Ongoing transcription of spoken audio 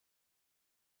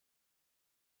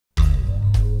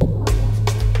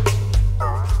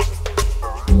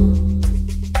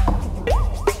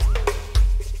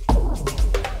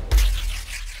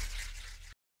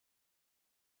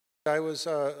I was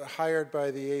hired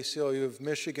by the ACLU of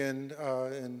Michigan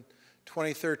in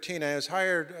 2013. I was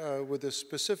hired with the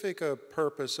specific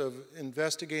purpose of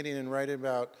investigating and writing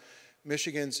about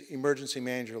Michigan's emergency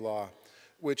manager law,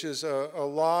 which is a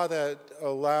law that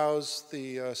allows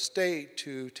the state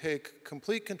to take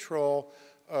complete control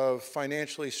of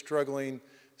financially struggling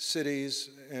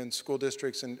cities and school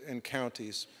districts and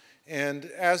counties. And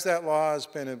as that law has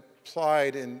been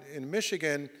applied in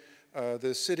Michigan,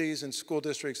 the cities and school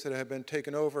districts that have been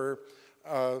taken over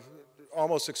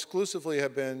almost exclusively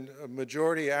have been a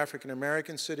majority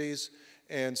African-American cities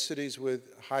and cities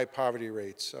with high poverty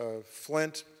rates.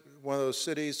 Flint, one of those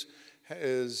cities,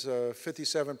 is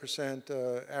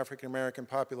 57% African-American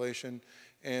population,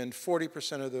 and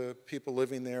 40% of the people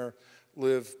living there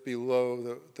live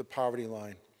below the poverty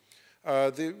line.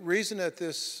 The reason that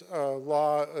this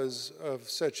law is of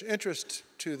such interest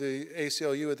to the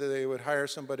ACLU that they would hire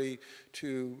somebody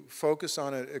to focus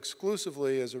on it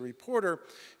exclusively as a reporter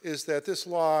is that this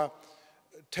law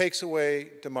takes away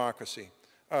democracy.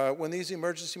 When these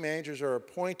emergency managers are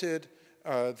appointed,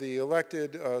 the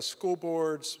elected school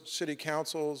boards, city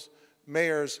councils,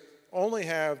 mayors only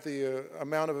have the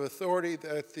amount of authority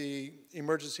that the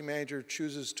emergency manager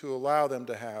chooses to allow them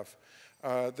to have.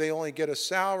 They only get a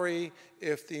salary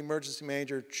if the emergency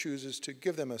manager chooses to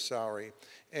give them a salary.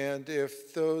 And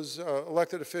if those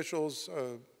elected officials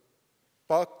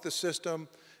buck the system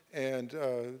and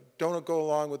don't go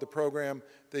along with the program,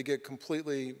 they get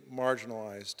completely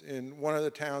marginalized. In one of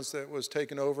the towns that was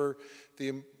taken over,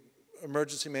 the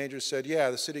emergency manager said, yeah,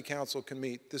 the city council can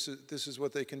meet. This is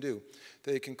what they can do.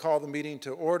 They can call the meeting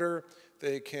to order.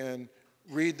 They can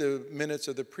read the minutes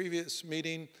of the previous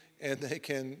meeting, and they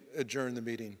can adjourn the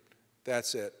meeting.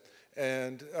 That's it.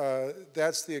 And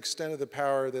that's the extent of the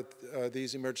power that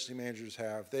these emergency managers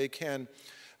have. They can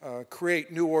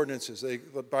create new ordinances. They,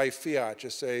 by fiat,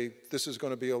 just say, this is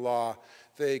going to be a law.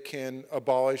 They can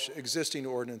abolish existing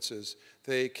ordinances.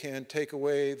 They can take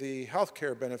away the health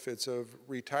care benefits of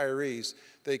retirees.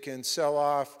 They can sell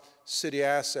off city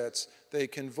assets. They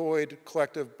can void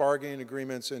collective bargaining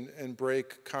agreements and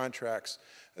break contracts.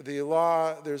 The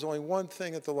law, there's only one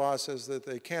thing that the law says that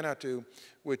they cannot do,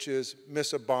 which is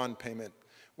miss a bond payment,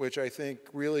 which I think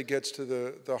really gets to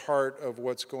the heart of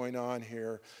what's going on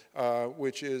here,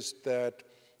 which is that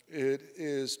it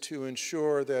is to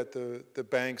ensure that the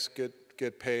banks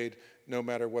get paid no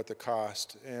matter what the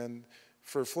cost. And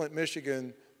for Flint,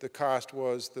 Michigan, the cost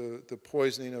was the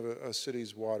poisoning of a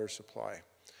city's water supply.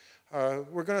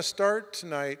 We're going to start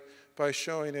tonight by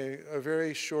showing a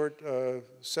very short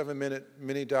 7-minute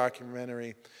mini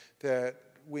documentary that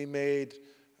we made.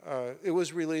 It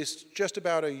was released just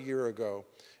about a year ago,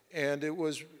 and it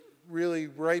was really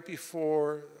right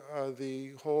before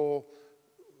the whole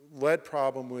lead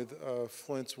problem with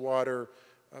Flint's water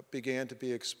began to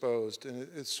be exposed. And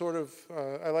it's sort of,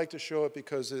 I like to show it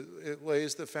because it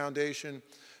lays the foundation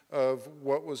of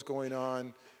what was going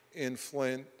on in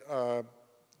Flint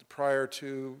prior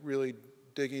to really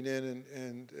digging in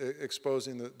and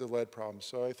exposing the lead problem.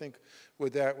 So I think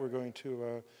with that, we're going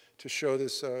to show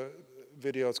this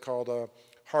video. It's called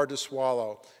Hard to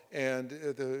Swallow. And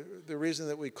the reason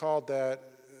that we called that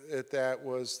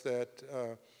was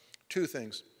that two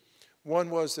things.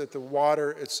 One was that the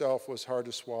water itself was hard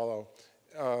to swallow,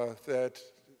 that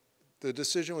the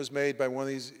decision was made by one of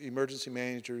these emergency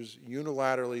managers,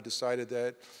 unilaterally decided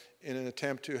that in an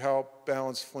attempt to help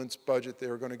balance Flint's budget, they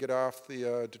were going to get off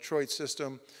the Detroit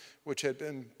system, which had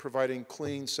been providing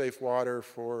clean, safe water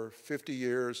for 50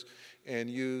 years, and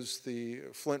use the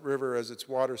Flint River as its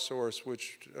water source,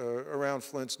 which around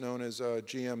Flint's known as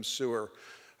GM Sewer.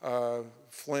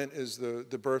 Flint is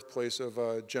the birthplace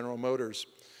of General Motors.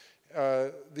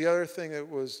 The other thing that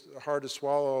was hard to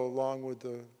swallow along with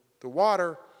the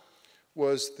water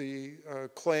was the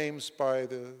claims by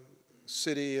the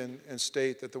city and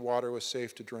state that the water was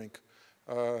safe to drink.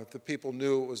 The people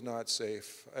knew it was not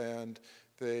safe, and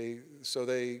so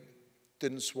they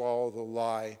didn't swallow the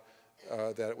lie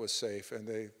that it was safe, and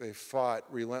they fought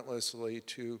relentlessly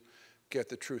to get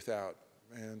the truth out.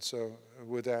 And so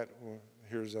with that,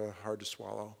 here's Hard to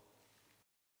Swallow.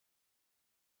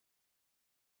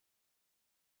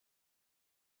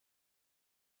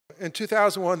 In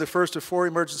 2001, the first of 4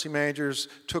 emergency managers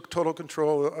took total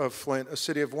control of Flint, a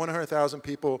city of 100,000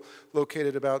 people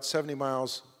located about 70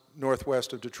 miles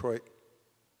northwest of Detroit.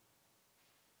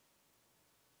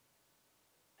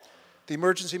 The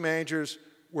emergency managers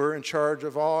were in charge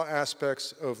of all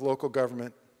aspects of local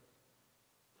government.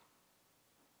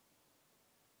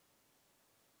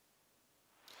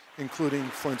 Including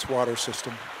Flint's water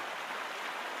system.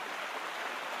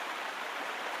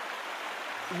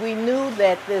 We knew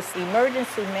that this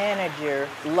emergency manager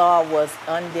law was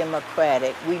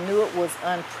undemocratic. We knew it was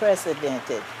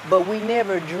unprecedented, but we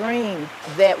never dreamed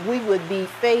that we would be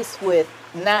faced with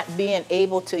not being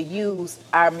able to use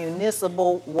our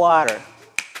municipal water.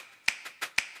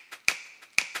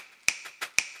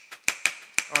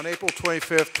 On April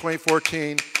 25th,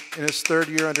 2014, in its third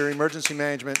year under emergency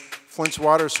management, Flint's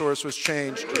water source was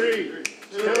changed. 3,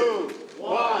 2,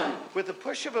 1. With the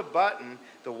push of a button,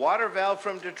 the water valve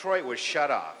from Detroit was shut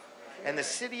off, and the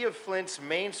city of Flint's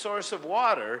main source of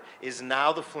water is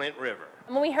now the Flint River.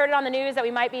 When we heard it on the news that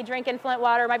we might be drinking Flint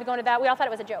water, might be going to that, we all thought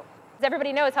it was a joke. Because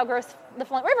everybody knows how gross the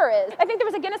Flint River is. I think there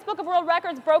was a Guinness Book of World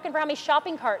Records broken for how many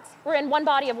shopping carts were in one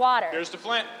body of water. Here's the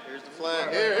Flint. Here's the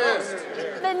Flint. Here it is.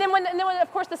 And then when,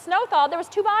 of course, the snow thawed, there was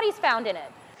 2 bodies found in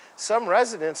it. Some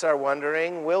residents are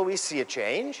wondering, will we see a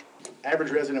change?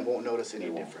 Average resident won't notice any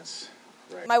difference.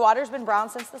 Right. My water's been brown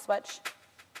since the switch.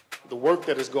 The work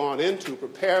that has gone into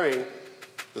preparing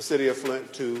the city of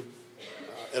Flint to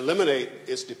eliminate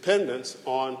its dependence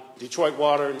on Detroit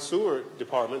Water and Sewer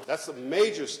Department, that's a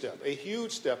major step, a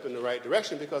huge step in the right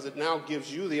direction, because it now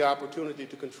gives you the opportunity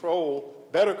to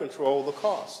better control the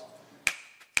cost.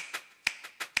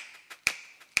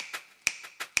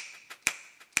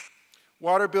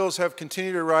 Water bills have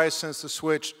continued to rise since the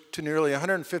switch to nearly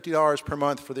 $150 per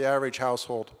month for the average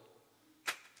household.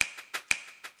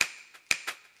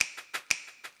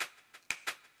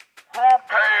 Who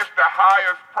pays the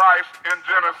highest price in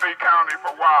Genesee County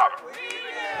for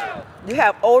water? You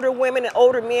have older women and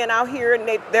older men out here,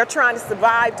 and they're trying to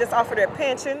survive just off of their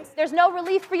pensions. There's no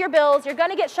relief for your bills, you're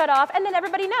gonna get shut off, and then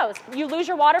everybody knows. You lose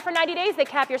your water for 90 days, they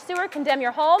cap your sewer, condemn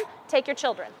your home, take your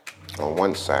children. On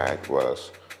one side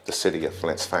was the city of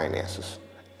Flint's finances,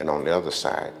 and on the other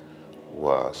side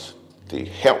was the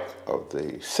health of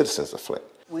the citizens of Flint.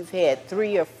 We've had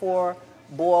 3 or 4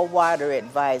 boil water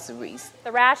advisories.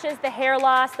 The rashes, the hair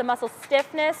loss, the muscle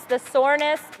stiffness, the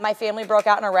soreness. My family broke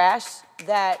out in a rash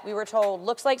that we were told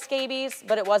looks like scabies,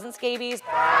 but it wasn't scabies.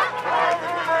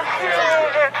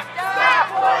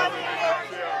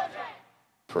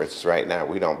 For instance, right now,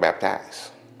 we don't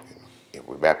baptize. If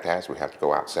we baptize, we have to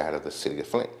go outside of the city of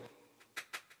Flint.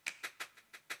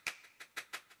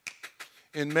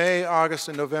 In May, August,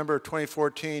 and November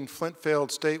 2014, Flint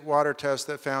failed state water tests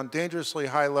that found dangerously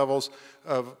high levels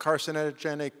of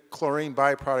carcinogenic chlorine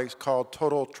byproducts called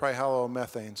total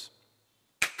trihalomethanes.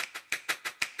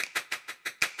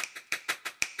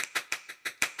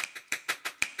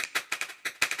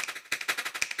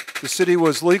 The city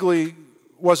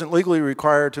wasn't legally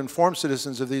required to inform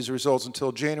citizens of these results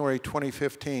until January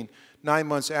 2015, 9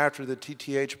 months after the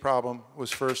TTH problem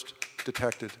was first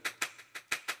detected.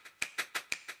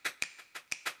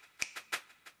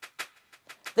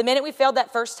 The minute we failed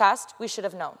that first test, we should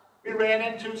have known. We ran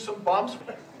into some bumps,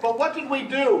 but what did we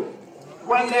do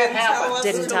when that happened?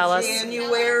 Didn't tell us.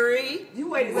 January. You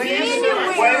waited. What did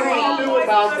we do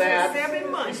about that? 7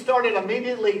 months. We started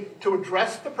immediately to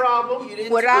address the problem.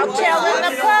 Without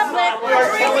telling the public.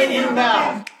 We're telling you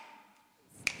now.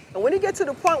 And when you get to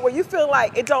the point where you feel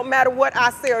like it don't matter what I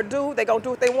say or do, they're going to do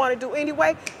what they want to do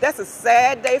anyway, that's a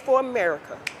sad day for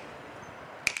America.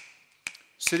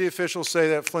 City officials say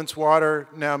that Flint's water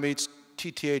now meets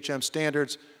TTHM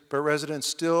standards, but residents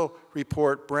still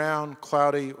report brown,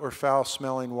 cloudy, or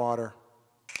foul-smelling water.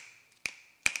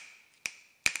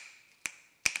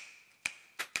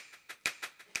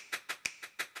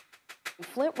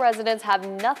 Flint residents have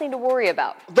nothing to worry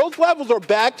about. Those levels are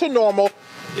back to normal.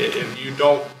 If you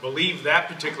don't believe that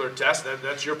particular test,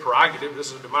 that's your prerogative.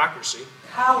 This is a democracy.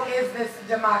 How is this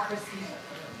democracy?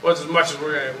 Well, it's as much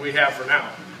as we have for now.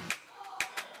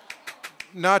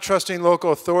 Not trusting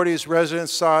local authorities,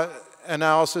 residents sought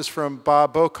analysis from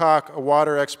Bob Bocock, a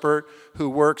water expert who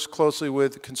works closely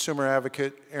with consumer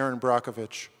advocate Aaron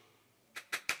Brockovich.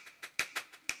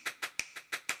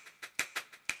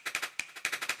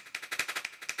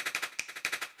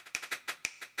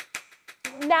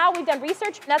 Now we've done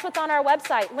research, and that's what's on our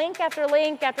website. Link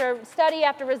after study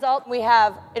after result. We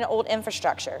have an old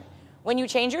infrastructure. When you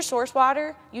change your source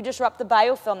water, you disrupt the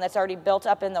biofilm that's already built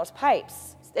up in those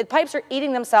pipes. The pipes are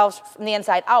eating themselves from the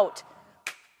inside out.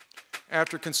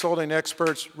 After consulting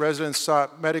experts, residents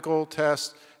sought medical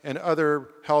tests and other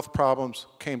health problems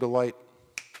came to light.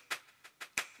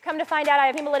 Come to find out I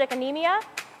have hemolytic anemia,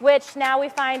 which now we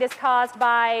find is caused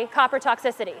by copper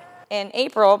toxicity. In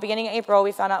April, beginning of April,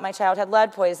 we found out my child had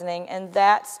lead poisoning, and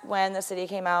that's when the city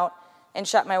came out and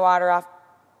shut my water off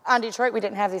On Detroit, we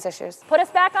didn't have these issues. Put us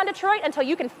back on Detroit until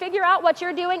you can figure out what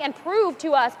you're doing and prove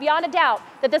to us beyond a doubt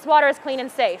that this water is clean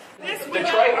and safe.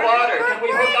 Detroit water, can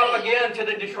we hook up again to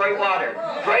the Detroit water?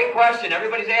 Great question,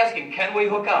 everybody's asking, can we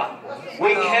hook up?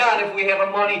 We can if we have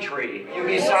a money tree. You'd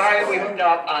be sorry if we hooked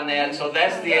up on that, so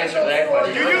that's the answer to that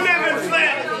question. Do you live in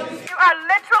Flint? You are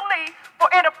literally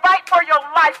in a fight for your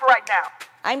life right now.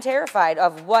 I'm terrified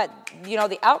of what,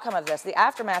 the outcome of this, the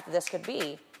aftermath of this could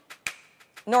be,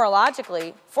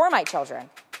 neurologically, for my children.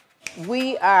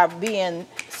 We are being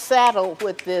saddled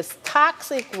with this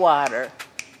toxic water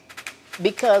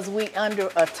because we under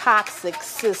a toxic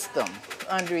system,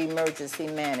 under emergency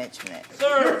management.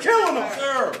 Sir, you're killing them,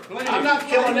 sir. I'm not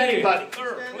killing anybody.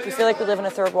 We feel like we live in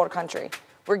a third world country.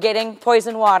 We're getting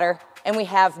poisoned water, and we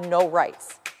have no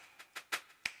rights.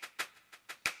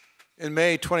 In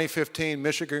May 2015,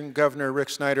 Michigan Governor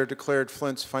Rick Snyder declared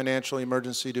Flint's financial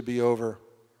emergency to be over.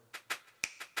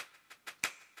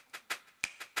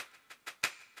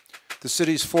 The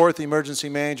city's fourth emergency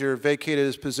manager vacated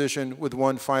his position with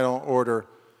one final order.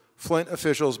 Flint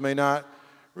officials may not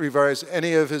revise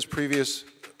any of his previous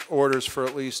orders for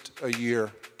at least a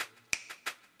year.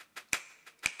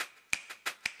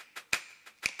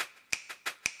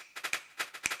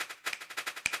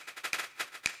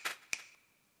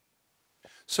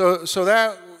 So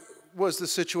that was the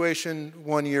situation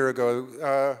 1 year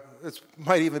ago. It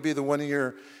might even be the 1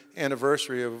 year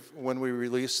anniversary of when we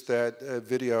released that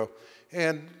video.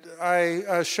 And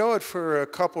I show it for a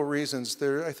couple reasons.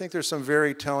 I think there's some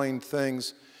very telling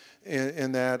things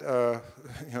in that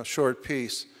short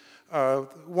piece.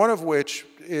 One of which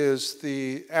is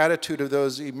the attitude of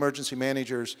those emergency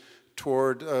managers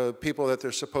toward people that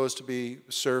they're supposed to be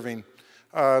serving.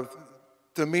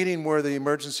 The meeting where the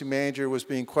emergency manager was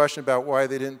being questioned about why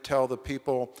they didn't tell the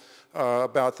people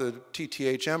about the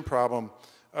TTHM problem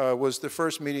was the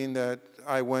first meeting that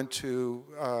I went to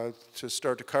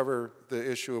start to cover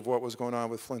the issue of what was going on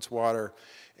with Flint's water.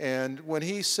 And when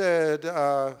he said,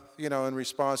 in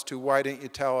response to, why didn't you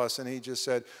tell us? And he just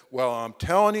said, well, I'm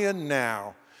telling you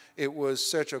now. It was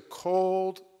such a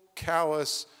cold,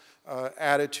 callous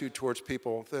attitude towards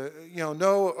people.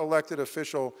 No elected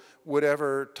official would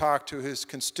ever talk to his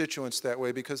constituents that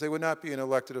way because they would not be an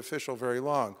elected official very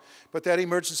long. But that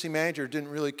emergency manager didn't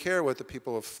really care what the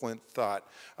people of Flint thought.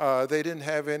 They didn't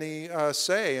have any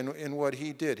say in what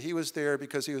he did. He was there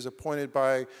because he was appointed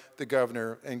by the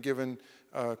governor and given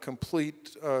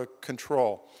complete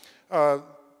control.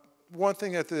 One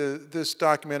thing that this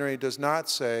documentary does not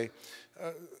say,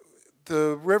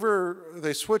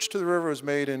 they switched to the river was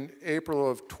made in April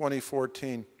of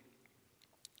 2014.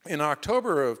 In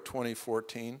October of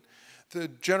 2014, the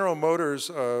General Motors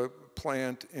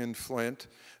plant in Flint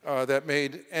that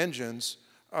made engines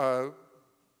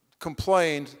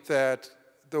complained that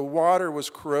the water was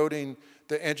corroding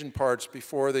the engine parts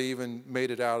before they even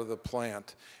made it out of the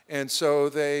plant. And so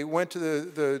they went to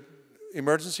the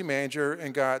emergency manager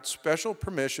and got special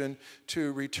permission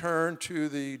to return to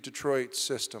the Detroit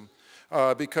system.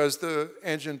 Because the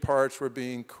engine parts were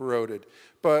being corroded.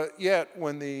 But yet,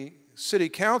 when the city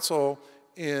council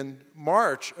in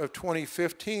March of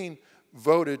 2015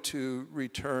 voted to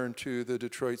return to the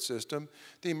Detroit system,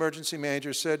 the emergency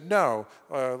manager said no,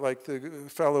 like the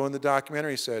fellow in the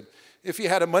documentary said. If you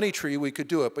had a money tree, we could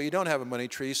do it, but you don't have a money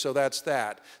tree, so that's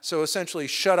that. So essentially,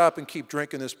 shut up and keep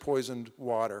drinking this poisoned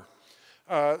water.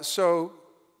 So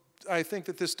I think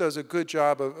that this does a good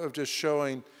job of just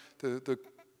showing the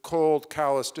cold,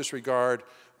 callous disregard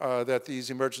that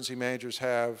these emergency managers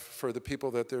have for the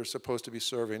people that they're supposed to be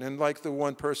serving. And like the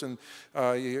one person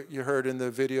you heard in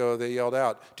the video, they yelled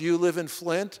out, "Do you live in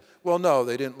Flint?" Well, no,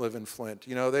 they didn't live in Flint.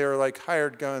 They were like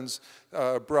hired guns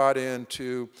brought in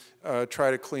to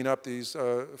try to clean up these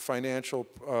financial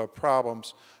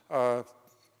problems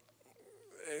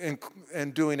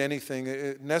and doing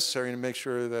anything necessary to make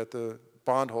sure that the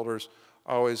bondholders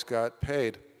always got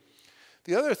paid.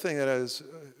 The other thing that is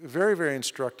very, very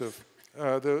instructive,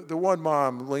 the one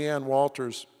mom, Leanne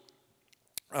Walters,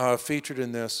 featured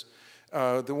in this,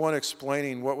 the one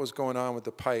explaining what was going on with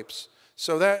the pipes.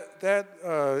 So that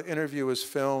interview was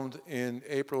filmed in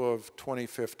April of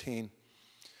 2015.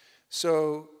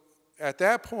 So at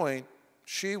that point,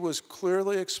 she was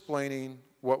clearly explaining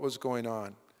what was going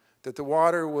on, that the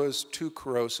water was too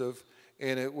corrosive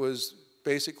and it was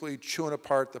basically chewing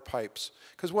apart the pipes.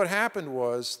 Because what happened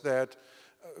was that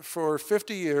for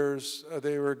 50 years,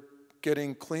 they were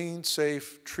getting clean,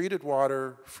 safe, treated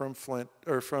water from Flint,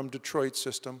 or from Detroit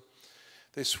system.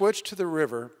 They switched to the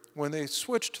river. When they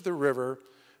switched to the river,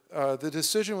 the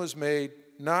decision was made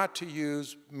not to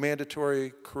use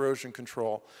mandatory corrosion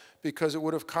control because it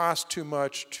would have cost too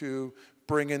much to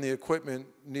bring in the equipment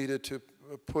needed to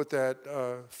put that,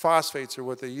 phosphates are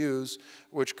what they use,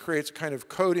 which creates a kind of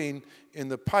coating in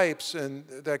the pipes, and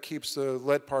that keeps the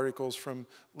lead particles from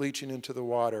leaching into the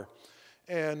water.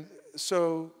 And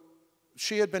so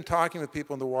she had been talking with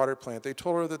people in the water plant. They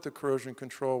told her that the corrosion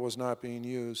control was not being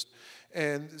used.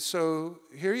 And so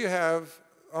here you have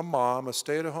a mom, a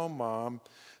stay-at-home mom,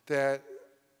 that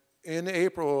in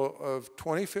April of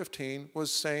 2015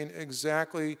 was saying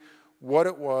exactly what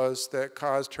it was that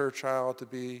caused her child to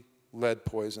be lead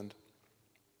poisoned.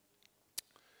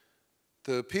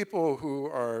 The people who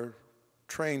are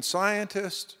trained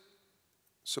scientists,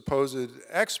 supposed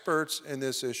experts in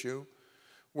this issue,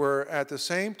 were at the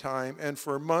same time, and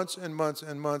for months and months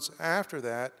and months after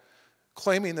that,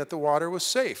 claiming that the water was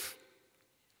safe.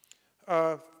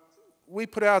 We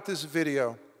put out this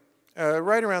video.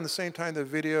 Right around the same time the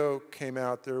video came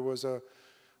out, there was a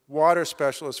water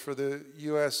specialist for the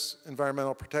U.S.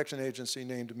 Environmental Protection Agency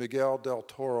named Miguel del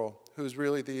Toro, who's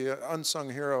really the unsung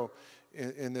hero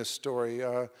in this story.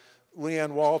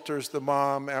 Leanne Walters, the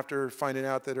mom, after finding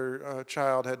out that her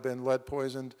child had been lead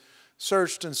poisoned,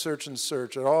 searched and searched and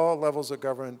searched at all levels of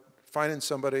government, finding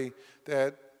somebody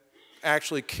that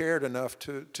actually cared enough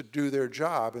to do their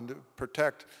job and to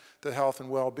protect the health and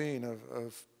well-being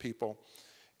of people.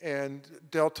 And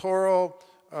Del Toro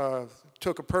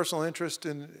took a personal interest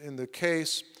in the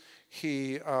case.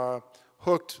 He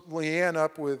hooked Leanne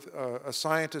up with a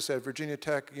scientist at Virginia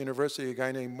Tech University, a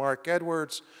guy named Mark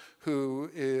Edwards, who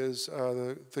is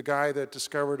the guy that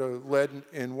discovered a lead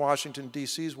in Washington,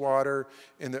 D.C.'s water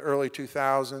in the early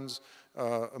 2000s,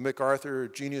 a MacArthur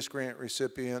Genius Grant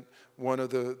recipient, one of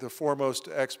the foremost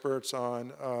experts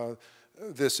on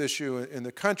this issue in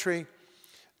the country.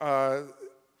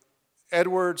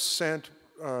 Edwards sent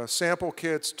sample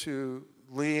kits to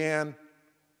Leanne.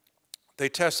 They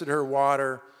tested her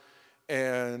water,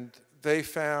 and they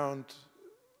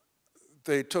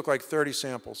took like 30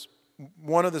 samples.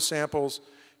 One of the samples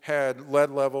had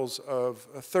lead levels of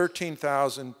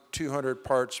 13,200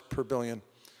 parts per billion.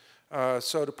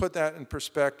 So to put that in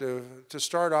perspective, to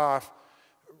start off,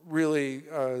 really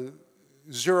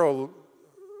 0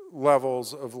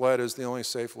 levels of lead is the only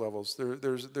safe levels.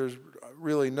 There's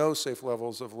really no safe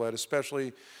levels of lead,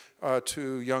 especially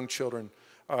to young children.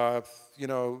 You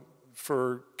know,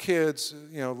 for kids,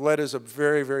 you know, lead is a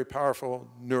very, very powerful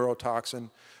neurotoxin.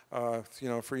 You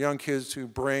know, for young kids whose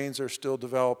brains are still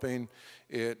developing,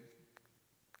 it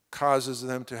causes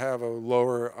them to have a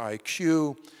lower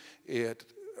IQ. It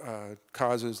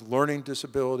causes learning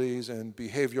disabilities and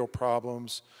behavioral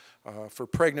problems. For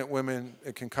pregnant women,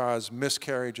 it can cause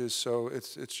miscarriages, so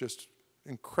it's just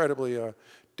incredibly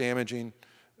damaging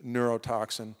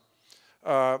neurotoxin.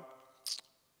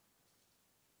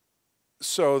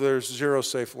 So there's 0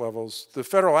 safe levels. The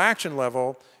federal action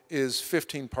level is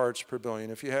 15 parts per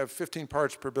billion. If you have 15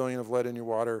 parts per billion of lead in your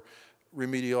water,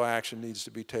 remedial action needs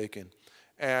to be taken.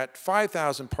 At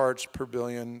 5,000 parts per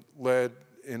billion, lead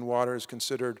in water is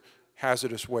considered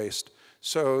hazardous waste.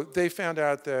 So they found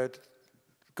out that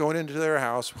going into their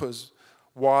house was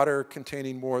water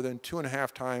containing more than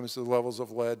 2.5 times the levels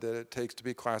of lead that it takes to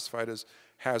be classified as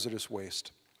hazardous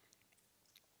waste.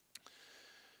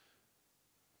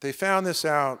 They found this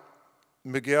out.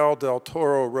 Miguel del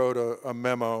Toro wrote a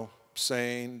memo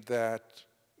saying that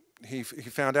he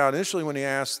found out initially when he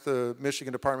asked the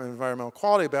Michigan Department of Environmental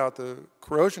Quality about the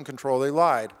corrosion control, they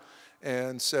lied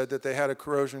and said that they had a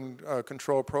corrosion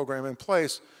control program in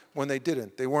place when they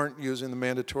didn't. They weren't using the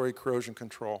mandatory corrosion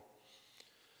control.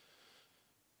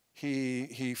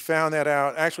 He found that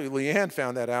out. Actually, Leanne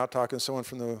found that out talking to someone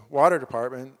from the water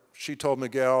department. She told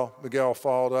Miguel. Miguel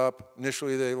followed up.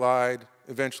 Initially, they lied.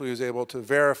 Eventually, he was able to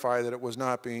verify that it was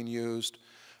not being used.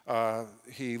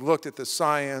 He looked at the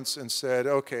science and said,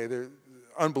 okay, there are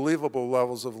unbelievable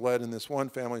levels of lead in this one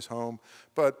family's home,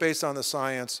 but based on the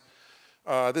science,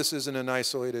 this isn't an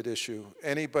isolated issue.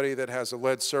 Anybody that has a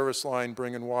lead service line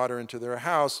bringing water into their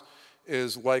house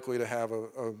is likely to have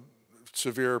a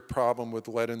severe problem with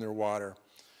lead in their water.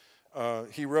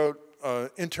 He wrote an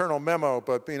internal memo,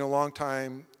 but being a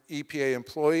longtime EPA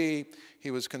employee,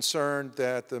 he was concerned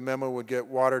that the memo would get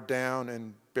watered down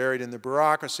and buried in the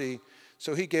bureaucracy,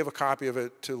 so he gave a copy of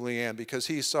it to Leanne because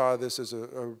he saw this as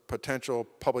a potential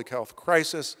public health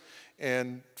crisis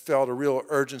and felt a real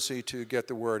urgency to get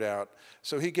the word out.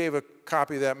 So he gave a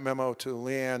copy of that memo to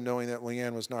Leanne, knowing that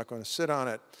Leanne was not going to sit on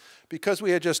it. Because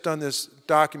we had just done this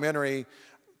documentary,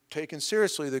 taken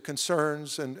seriously the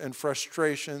concerns and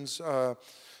frustrations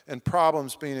and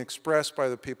problems being expressed by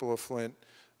the people of Flint,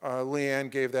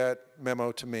 Leanne gave that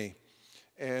memo to me.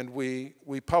 And we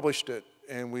published it,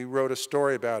 and we wrote a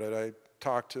story about it. I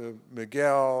talked to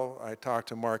Miguel, I talked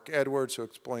to Mark Edwards, who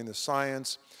explained the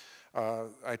science.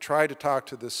 I tried to talk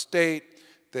to the state.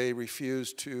 They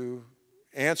refused to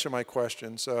answer my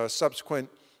questions. Subsequent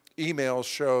emails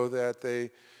show that they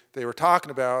were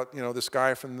talking about, this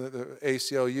guy from the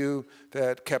ACLU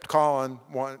that kept calling,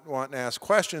 wanting to ask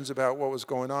questions about what was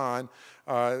going on.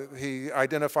 He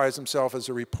identifies himself as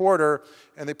a reporter,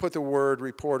 and they put the word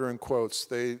reporter in quotes.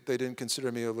 They didn't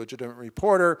consider me a legitimate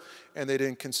reporter, and they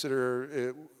didn't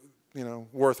consider it,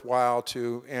 worthwhile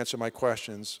to answer my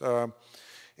questions.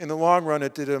 In the long run,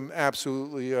 it did him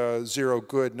absolutely zero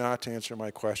good not to answer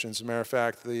my questions. As a matter of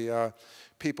fact, the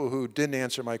people who didn't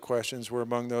answer my questions were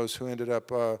among those who ended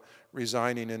up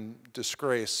resigning in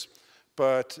disgrace.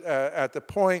 But at the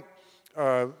point,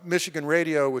 Michigan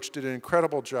Radio, which did an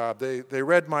incredible job, they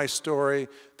read my story,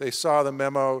 they saw the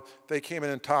memo, they came in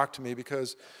and talked to me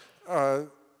because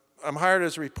I'm hired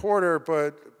as a reporter,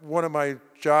 but one of my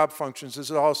job functions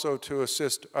is also to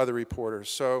assist other reporters.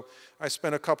 So I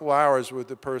spent a couple hours with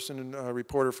the person, a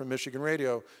reporter from Michigan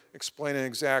Radio, explaining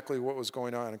exactly what was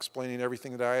going on, explaining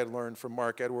everything that I had learned from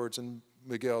Mark Edwards and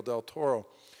Miguel Del Toro.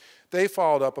 They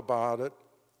followed up about it.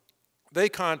 They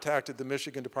contacted the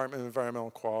Michigan Department of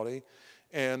Environmental Quality,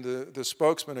 and the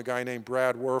spokesman, a guy named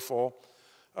Brad Werfel,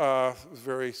 a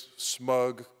very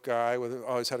smug guy with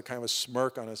always had a kind of a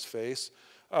smirk on his face,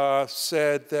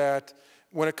 said that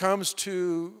when it comes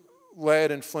to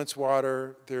lead in Flint's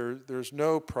water, there's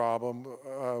no problem.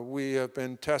 We have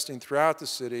been testing throughout the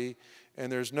city,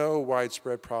 and there's no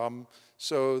widespread problem.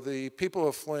 So the people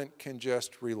of Flint can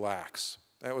just relax.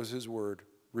 That was his word,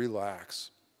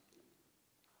 relax.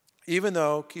 Even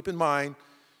though, keep in mind,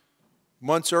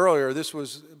 months earlier,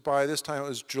 by this time it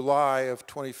was July of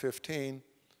 2015,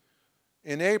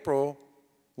 in April,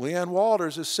 Leanne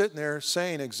Walters is sitting there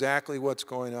saying exactly what's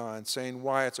going on, saying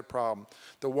why it's a problem.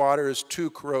 The water is too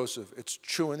corrosive. It's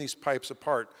chewing these pipes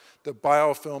apart. The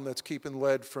biofilm that's keeping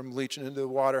lead from leaching into the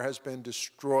water has been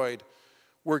destroyed.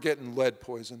 We're getting lead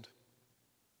poisoned.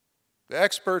 The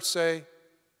experts say,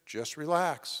 just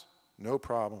relax, no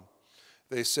problem.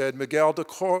 They said Miguel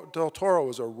Del Toro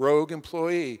was a rogue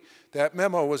employee. That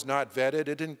memo was not vetted.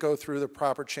 It didn't go through the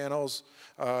proper channels.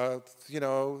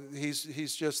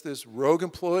 He's just this rogue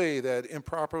employee that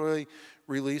improperly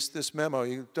released this memo.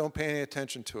 You don't pay any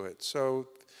attention to it. So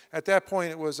at that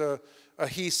point, it was a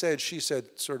he said, she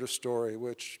said sort of story,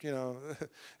 which,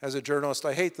 as a journalist,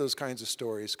 I hate those kinds of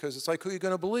stories because it's like, who are you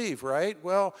going to believe, right?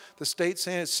 Well, the state's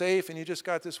saying it's safe, and you just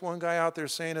got this one guy out there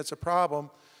saying it's a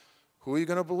problem. Who are you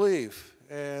going to believe?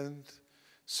 And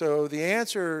so the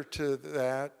answer to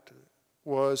that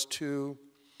was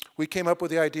we came up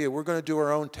with the idea, we're going to do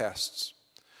our own tests.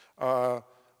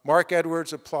 Mark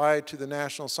Edwards applied to the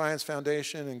National Science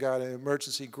Foundation and got an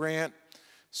emergency grant,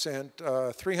 sent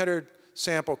 300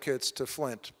 sample kits to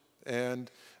Flint.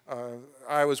 And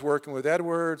I was working with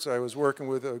Edwards, I was working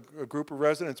with a group of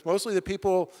residents, mostly the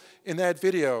people in that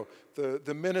video,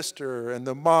 the minister and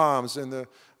the moms and the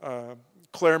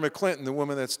Claire McClinton, the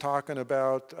woman that's talking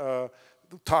about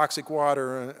toxic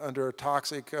water under a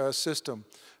toxic system.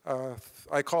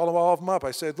 I called all of them up.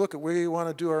 I said, look, we want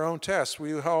to do our own tests. Will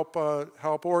you help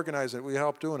organize it? Will you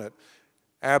help doing it?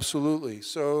 Absolutely.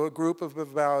 So a group of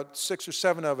about 6 or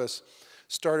 7 of us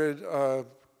started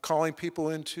calling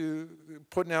people into,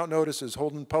 putting out notices,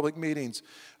 holding public meetings,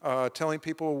 telling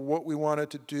people what we wanted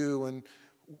to do and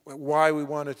why we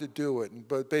wanted to do it,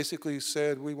 but basically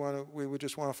said we would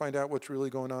just want to find out what's really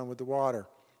going on with the water.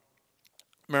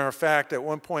 Matter of fact, at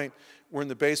one point, we're in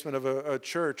the basement of a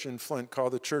church in Flint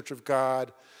called the Church of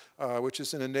God, which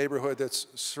is in a neighborhood that's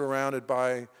surrounded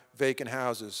by vacant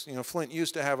houses. Flint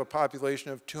used to have a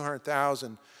population of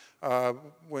 200,000.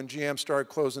 When GM started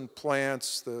closing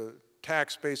plants, the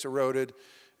tax base eroded,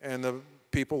 and the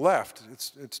people left.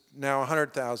 It's now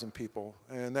 100,000 people,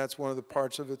 and that's one of the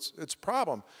parts of its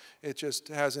problem. It just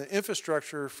has an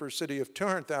infrastructure for a city of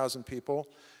 200,000 people,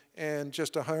 and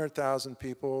just 100,000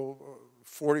 people,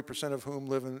 40% of whom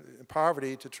live in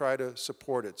poverty, to try to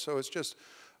support it. So it's just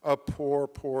a poor,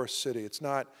 poor city. It's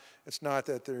not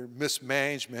that they're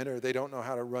mismanagement or they don't know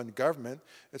how to run government.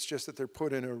 It's just that they're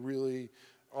put in a really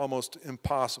almost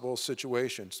impossible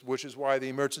situations, which is why the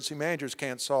emergency managers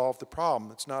can't solve the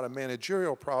problem. It's not a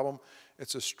managerial problem,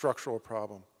 it's a structural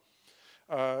problem.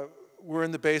 We're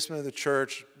in the basement of the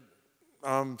church.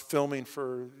 I'm filming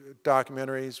for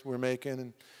documentaries we're making,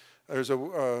 and there's a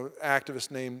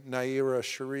activist named Naira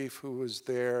Sharif who was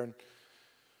there, and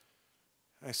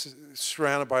I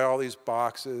surrounded by all these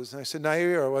boxes, and I said,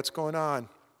 Naira, what's going on?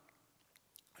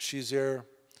 She's there.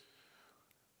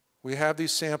 We have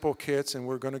these sample kits, and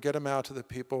we're going to get them out to the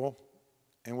people,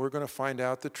 and we're going to find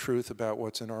out the truth about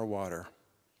what's in our water.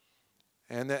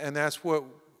 And that's what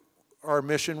our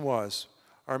mission was.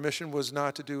 Our mission was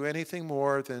not to do anything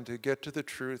more than to get to the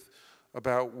truth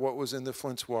about what was in the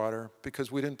Flint's water,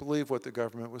 because we didn't believe what the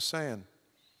government was saying.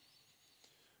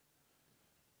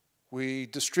 We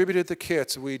distributed the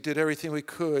kits. We did everything we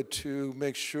could to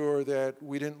make sure that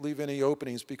we didn't leave any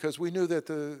openings, because we knew that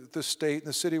the state and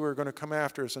the city were going to come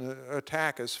after us and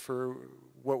attack us for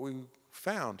what we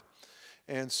found.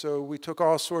 And so we took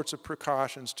all sorts of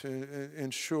precautions to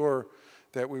ensure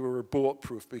that we were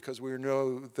bulletproof, because we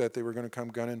know that they were going to come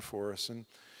gunning for us. And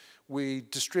we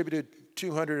distributed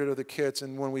 200 of the kits,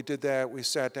 and when we did that, we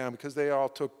sat down, because they all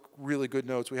took really good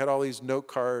notes. We had all these note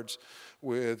cards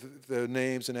with the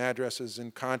names and addresses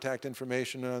and contact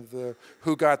information of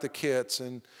who got the kits,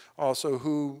 and also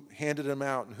who handed them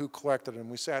out and who collected them.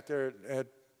 We sat there at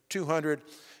 200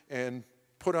 and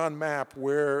put on map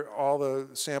where all the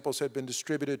samples had been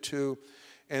distributed to,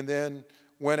 and then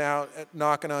went out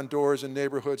knocking on doors in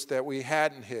neighborhoods that we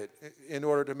hadn't hit in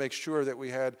order to make sure that we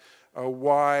had a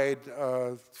wide,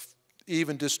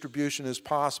 even distribution as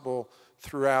possible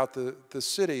throughout the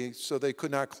city, so they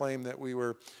could not claim that we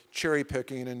were cherry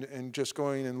picking and just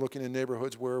going and looking in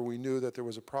neighborhoods where we knew that there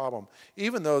was a problem.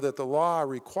 Even though that the law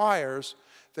requires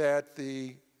that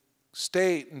the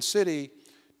state and city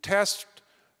test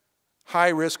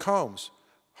high-risk homes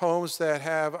that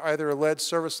have either a lead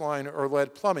service line or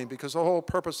lead plumbing, because the whole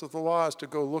purpose of the law is to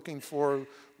go looking for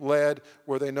lead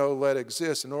where they know lead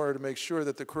exists in order to make sure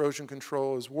that the corrosion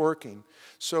control is working.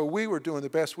 So we were doing the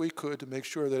best we could to make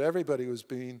sure that everybody was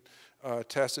being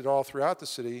tested all throughout the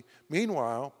city.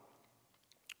 Meanwhile,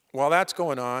 while that's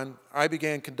going on, I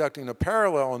began conducting a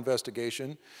parallel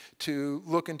investigation to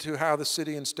look into how the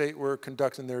city and state were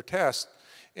conducting their tests.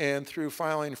 And through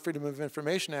filing Freedom of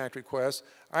Information Act requests,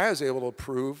 I was able to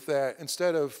prove that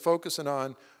instead of focusing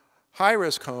on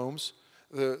high-risk homes,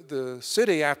 the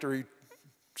city, after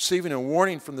receiving a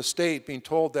warning from the state, being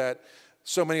told that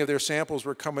so many of their samples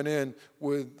were coming in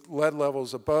with lead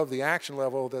levels above the action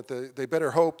level, that they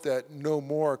better hope that no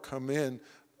more come in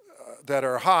that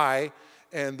are high,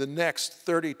 and the next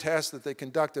 30 tests that they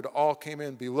conducted all came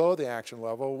in below the action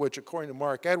level, which, according to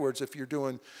Mark Edwards, if you're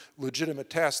doing legitimate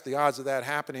tests, the odds of that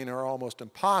happening are almost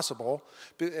impossible.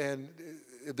 And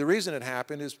the reason it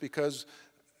happened is because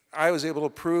I was able to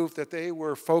prove that they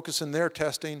were focusing their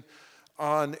testing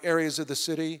on areas of the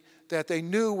city that they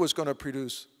knew was going to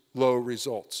produce low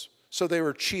results. So they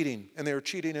were cheating, and they were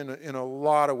cheating in a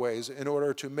lot of ways in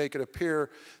order to make it appear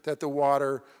that the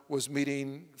water was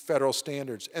meeting federal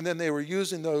standards. And then they were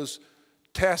using those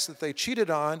tests that they cheated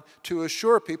on to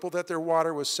assure people that their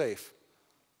water was safe.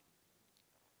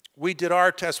 We did our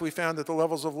tests. We found that the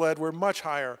levels of lead were much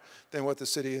higher than what the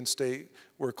city and state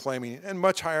were claiming, and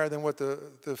much higher than what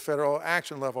the federal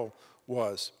action level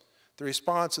was. The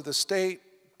response of the state,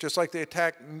 just like they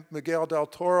attacked Miguel del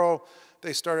Toro,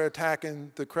 they started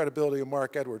attacking the credibility of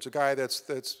Mark Edwards, a guy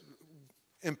that's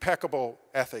impeccable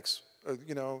ethics,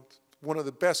 you know, one of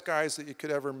the best guys that you could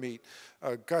ever meet,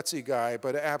 a gutsy guy,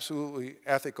 but absolutely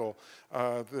ethical.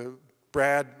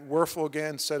 Brad Werfel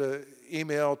again sent an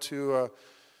email to a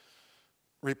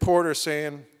reporter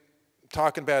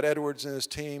talking about Edwards and his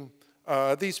team.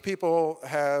 These people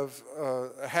have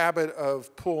a habit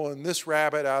of pulling this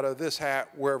rabbit out of this hat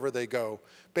wherever they go,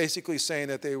 basically saying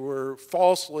that they were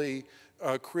falsely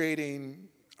creating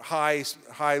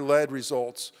high lead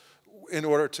results in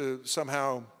order to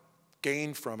somehow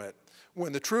gain from it,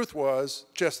 when the truth was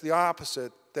just the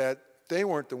opposite, that they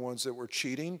weren't the ones that were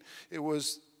cheating. It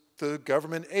was the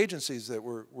government agencies that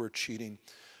were cheating.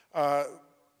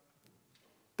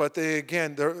 But they,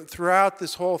 again, throughout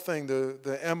this whole thing,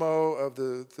 the MO of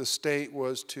the state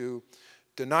was to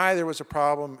deny there was a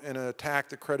problem and attack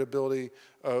the credibility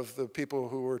of the people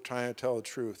who were trying to tell the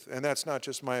truth. And that's not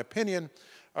just my opinion.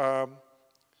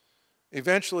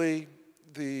 Eventually,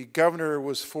 the governor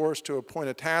was forced to appoint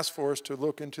a task force to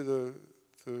look into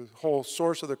the whole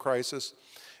source of the crisis.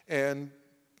 And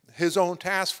his own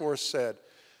task force said,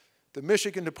 the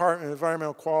Michigan Department of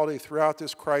Environmental Quality throughout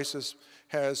this crisis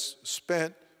has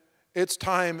spent its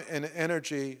time and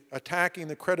energy attacking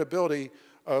the credibility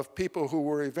of people who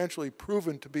were eventually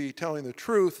proven to be telling the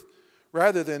truth,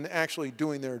 rather than actually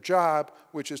doing their job,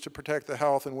 which is to protect the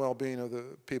health and well-being of the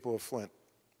people of Flint.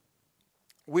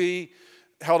 We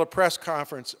held a press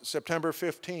conference September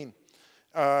 15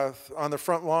 on the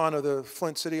front lawn of the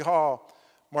Flint City Hall.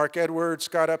 Mark Edwards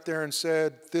got up there and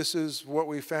said, this is what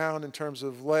we found in terms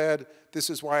of lead. This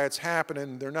is why it's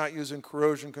happening. They're not using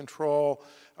corrosion control.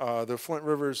 The Flint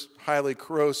River's highly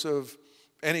corrosive.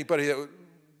 Anybody that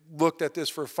looked at this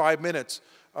for 5 minutes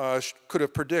could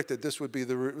have predicted this would be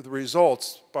the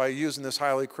results by using this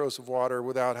highly corrosive water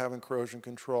without having corrosion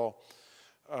control.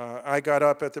 I got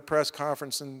up at the press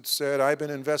conference and said, I've been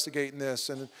investigating this,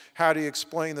 and how do you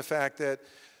explain the fact that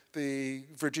the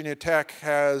Virginia Tech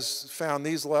has found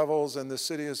these levels and the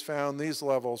city has found these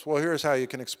levels? Well, here's how you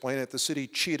can explain it. The city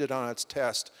cheated on its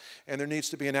test, and there needs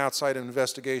to be an outside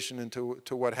investigation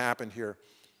into what happened here.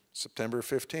 September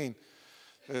 15.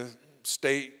 The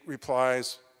state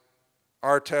replies,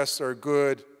 our tests are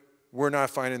good. We're not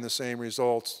finding the same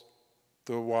results.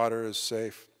 The water is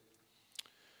safe.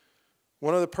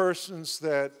 One of the persons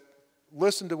that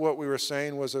listened to what we were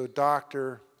saying was a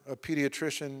doctor, a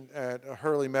pediatrician at a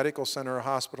Hurley Medical Center, a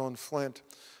hospital in Flint,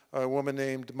 a woman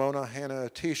named Mona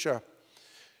Hanna-Attisha.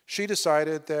 She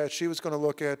decided that she was going to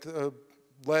look at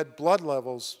lead blood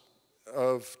levels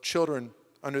of children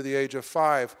under the age of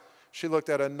 5. She looked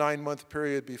at a 9-month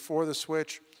period before the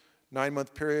switch,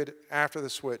 9-month period after the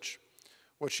switch.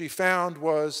 What she found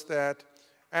was that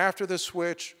after the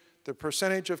switch, the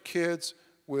percentage of kids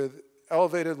with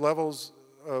elevated levels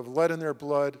of lead in their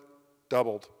blood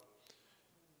doubled.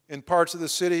 In parts of the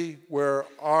city where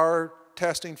our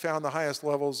testing found the highest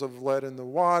levels of lead in the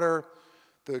water,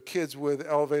 the kids with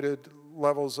elevated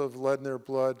levels of lead in their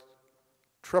blood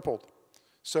tripled.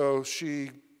 So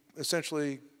she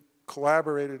essentially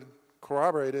corroborated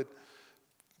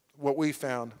what we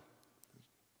found,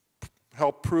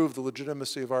 helped prove the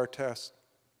legitimacy of our test.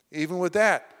 Even with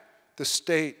that, the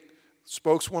state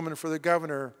spokeswoman for the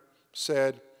governor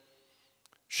said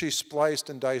she spliced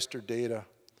and diced her data.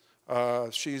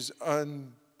 She's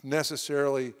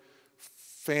unnecessarily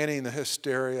fanning the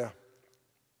hysteria.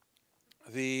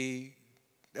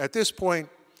 At this point,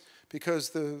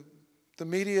 because the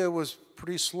media was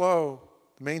pretty slow,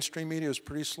 the mainstream media was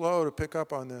pretty slow to pick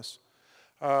up on this.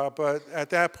 But at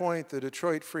that point, the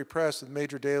Detroit Free Press, the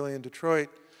major daily in Detroit,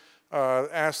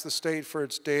 asked the state for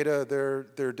its data.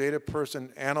 Their data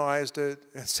person analyzed it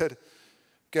and said,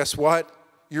 guess what?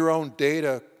 Your own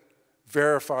data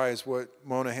verifies what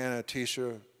Mona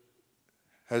Hanna-Attisha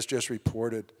has just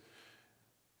reported.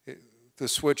 The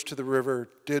switch to the river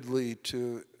did lead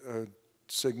to a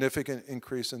significant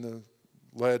increase in the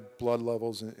lead blood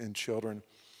levels in children.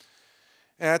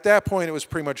 And at that point, it was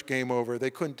pretty much game over.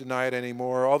 They couldn't deny it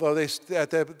anymore, although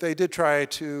they did try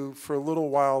to, for a little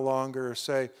while longer,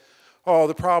 say, oh,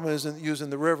 the problem isn't using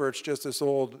the river, it's just this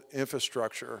old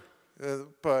infrastructure.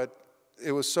 But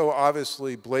it was so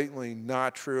obviously, blatantly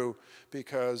not true,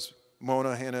 because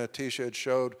Mona Hanna-Attisha had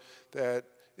showed that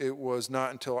it was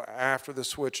not until after the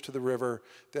switch to the river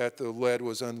that the lead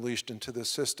was unleashed into the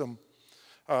system.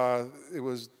 It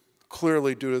was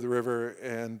clearly due to the river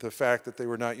and the fact that they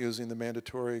were not using the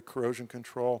mandatory corrosion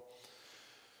control.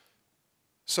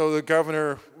 So the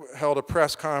governor held a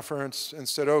press conference and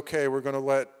said, okay, we're going to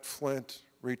let Flint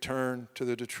return to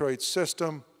the Detroit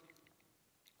system.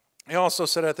 He also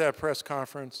said at that press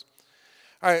conference,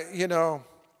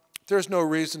 there's no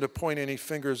reason to point any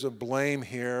fingers of blame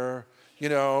here.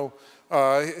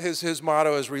 His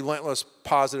motto is relentless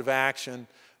positive action.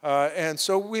 And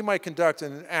so we might conduct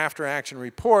an after-action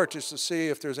report just to see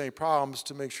if there's any problems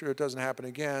to make sure it doesn't happen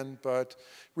again. But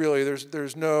really,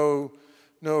 there's no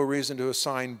reason to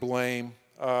assign blame.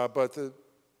 But the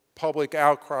public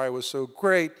outcry was so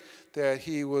great that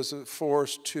he was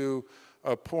forced to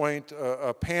appoint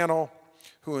a panel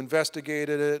who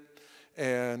investigated it.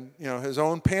 And his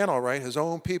own panel, right? His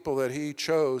own people that he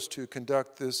chose to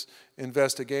conduct this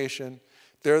investigation.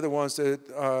 They're the ones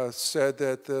that said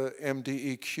that the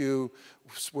MDEQ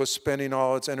was spending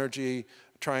all its energy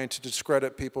trying to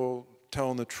discredit people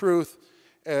telling the truth.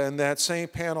 And that same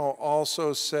panel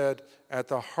also said at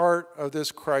the heart of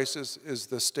this crisis is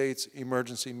the state's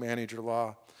emergency manager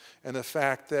law. And the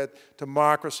fact that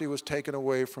democracy was taken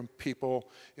away from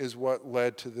people is what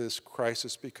led to this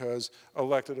crisis, because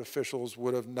elected officials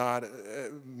would have not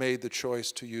made the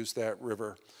choice to use that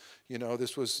river.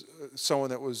 This was someone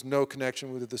that was no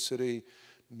connection with the city,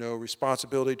 no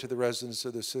responsibility to the residents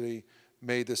of the city,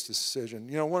 made this decision.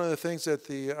 One of the things that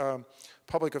the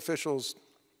public officials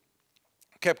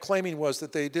kept claiming was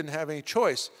that they didn't have any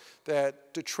choice,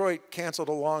 that Detroit canceled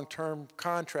a long-term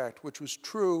contract, which was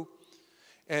true,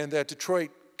 and that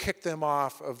Detroit kicked them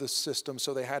off of the system,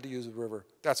 so they had to use the river.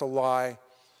 That's a lie.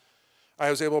 I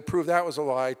was able to prove that was a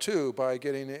lie, too, by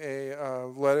getting a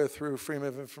letter through Freedom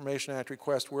of Information Act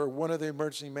request where one of the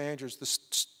emergency managers,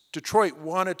 Detroit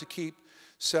wanted to keep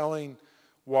selling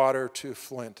water to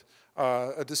Flint.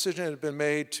 A decision had been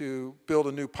made to build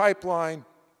a new pipeline,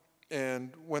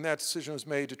 and when that decision was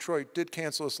made, Detroit did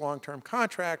cancel this long-term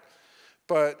contract,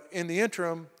 but in the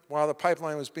interim, while the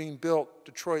pipeline was being built,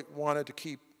 Detroit wanted to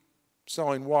keep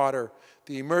selling water.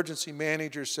 The emergency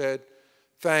manager said,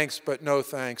 thanks, but no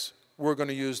thanks. We're going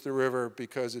to use the river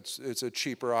because it's a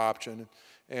cheaper option.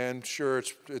 And sure,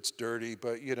 it's dirty,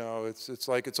 but you know, it's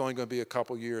like it's only going to be a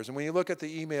couple years. And when you look at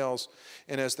the emails,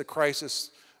 and as the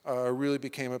crisis really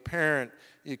became apparent,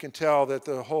 you can tell that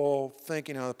the whole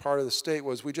thinking on the part of the state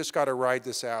was, we just got to ride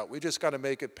this out. We just got to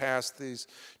make it past these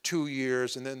 2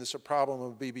 years, and then this problem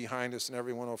will be behind us, and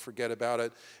everyone will forget about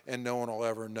it, and no one will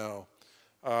ever know.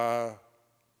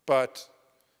 But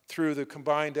through the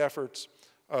combined efforts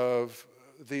of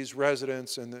these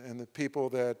residents and the people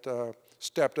that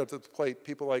stepped up to the plate,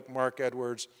 people like Mark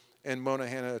Edwards and Mona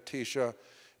Hanna-Attisha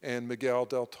and Miguel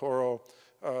Del Toro,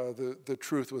 the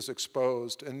truth was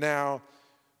exposed. And now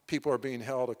people are being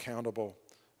held accountable.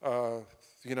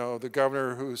 You know, the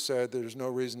governor who said there's no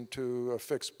reason to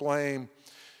fix blame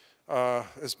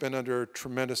has been under a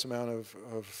tremendous amount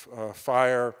of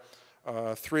fire.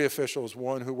 3 officials,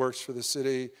 1 who works for the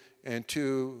city and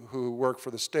 2 who work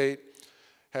for the state,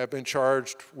 have been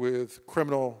charged with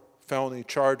criminal felony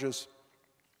charges.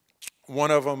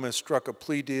 1 of them has struck a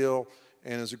plea deal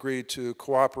and has agreed to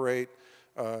cooperate.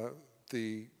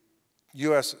 The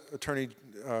U.S. Attorney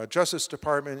Justice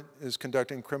Department is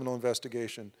conducting criminal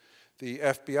investigation. The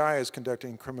FBI is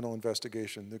conducting criminal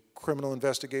investigation. The Criminal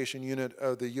Investigation Unit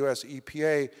of the U.S.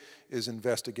 EPA is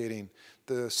investigating.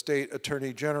 The State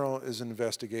Attorney General is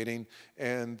investigating.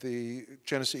 And the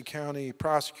Genesee County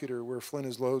prosecutor, where Flint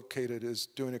is located, is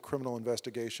doing a criminal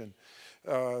investigation.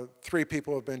 3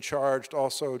 people have been charged.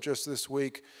 Also, just this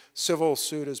week, civil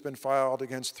suit has been filed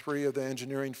against 3 of the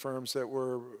engineering firms that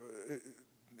were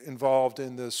involved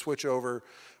in the switchover.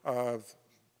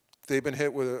 They've been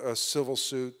hit with a civil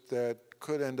suit that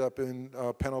could end up in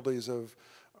penalties of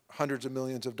hundreds of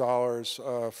millions of dollars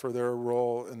for their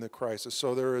role in the crisis.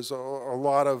 So there is a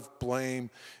lot of blame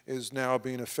is now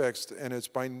being affixed, and it's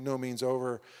by no means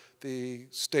over. The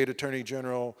State Attorney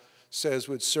General says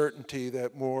with certainty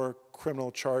that more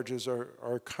criminal charges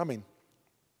are coming.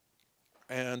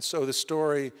 And so the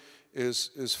story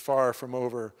is far from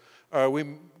over. We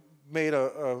made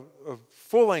a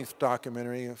full-length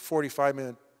documentary, a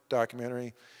 45-minute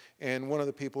documentary, and one of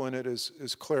the people in it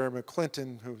is Claire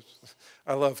McClinton, who,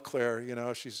 I love Claire, you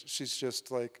know, she's just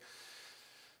like,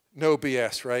 no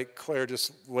BS, right? Claire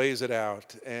just lays it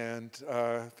out. And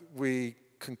we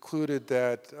concluded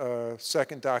that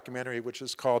second documentary, which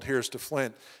is called Here's to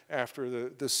Flint, after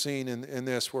the scene in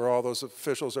this where all those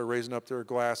officials are raising up their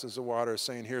glasses of water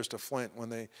saying here's to Flint when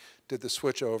they did the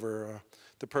switchover.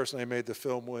 The person I made the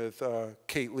film with,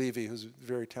 Kate Levy, who's a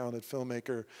very talented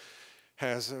filmmaker,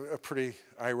 has a pretty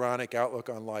ironic outlook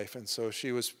on life, and so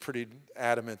she was pretty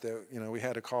adamant that, you know, we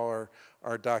had to call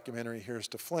our documentary Here's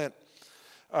to Flint.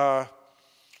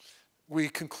 We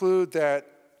conclude that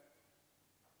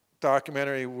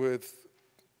documentary with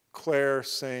Claire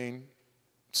saying,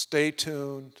 stay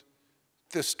tuned,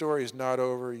 this story is not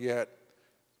over yet.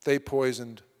 They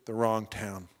poisoned the wrong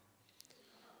town.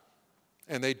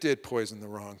 And they did poison the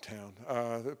wrong town.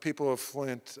 The people of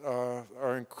Flint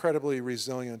are incredibly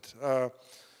resilient.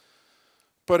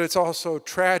 But it's also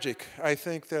tragic. I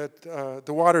think that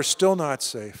the water's still not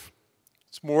safe.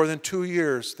 It's more than 2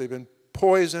 years. They've been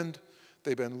poisoned.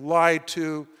 They've been lied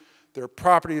to. Their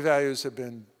property values have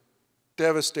been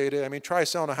devastated. I mean, try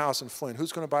selling a house in Flint.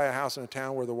 Who's going to buy a house in a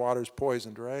town where the water's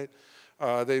poisoned, right?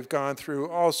 They've gone through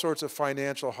all sorts of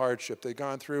financial hardship. They've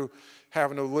gone through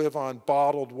having to live on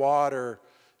bottled water.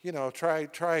 You know, try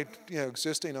you know,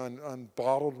 existing on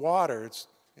bottled water. It's,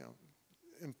 you know,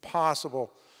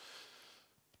 impossible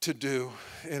to do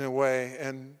in a way.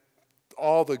 And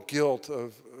all the guilt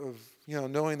of you know,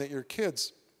 knowing that your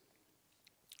kids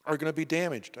are going to be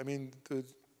damaged. I mean, the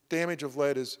damage of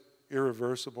lead is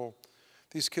irreversible.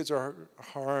 These kids are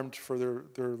harmed for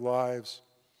their lives.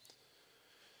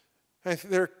 And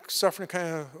they're suffering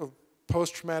kind of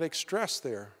post-traumatic stress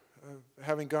there,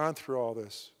 having gone through all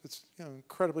this. It's, you know,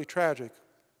 incredibly tragic.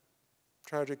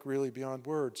 Tragic really beyond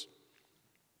words.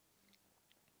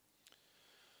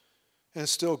 And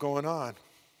it's still going on.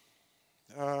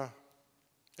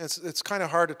 It's kind of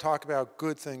hard to talk about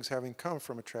good things having come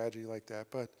from a tragedy like that,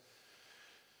 but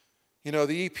you know,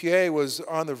 the EPA was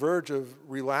on the verge of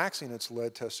relaxing its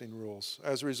lead testing rules.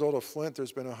 As a result of Flint,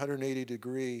 there's been a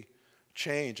 180-degree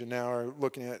change, and now are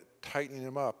looking at tightening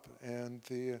them up. And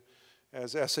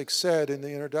as Essex said in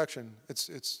the introduction,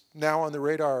 it's now on the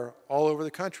radar all over the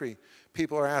country.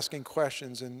 People are asking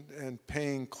questions and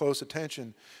paying close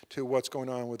attention to what's going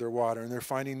on with their water, and they're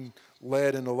finding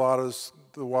lead in the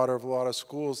water of a lot of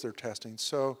schools they're testing.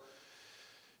 So,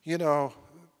 you know,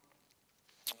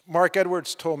 Mark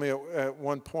Edwards told me at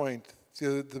one point,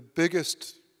 the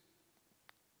biggest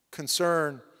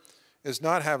concern is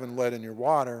not having lead in your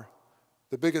water.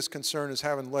 The biggest concern is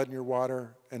having lead in your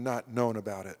water and not knowing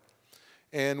about it.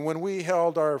 And when we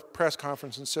held our press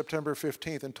conference on September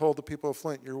 15th and told the people of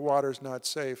Flint, your water's not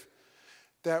safe,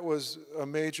 that was a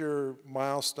major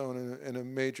milestone and a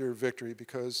major victory,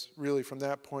 because really from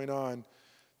that point on,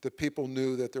 the people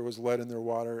knew that there was lead in their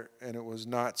water and it was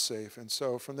not safe. And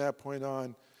so from that point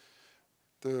on,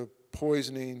 the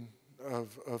poisoning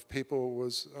of people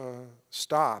was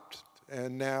stopped.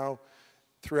 And now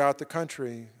throughout the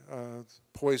country,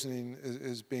 poisoning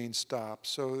is being stopped.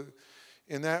 So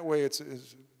in that way, it's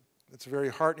a very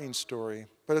heartening story.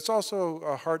 But it's also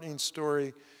a heartening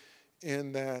story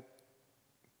in that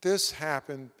this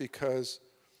happened because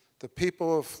the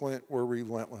people of Flint were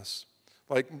relentless.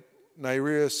 Like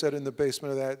Nairia said in the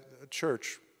basement of that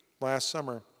church last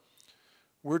summer,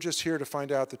 we're just here to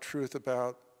find out the truth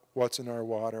about what's in our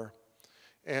water.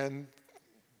 And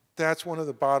that's one of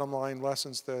the bottom line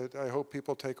lessons that I hope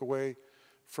people take away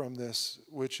from this,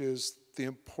 which is the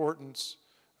importance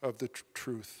of the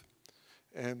truth.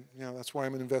 And that's why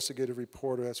I'm an investigative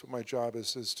reporter. That's what my job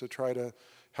is to try to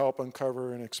help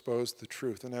uncover and expose the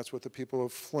truth. And that's what the people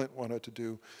of Flint wanted to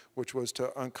do, which was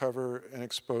to uncover and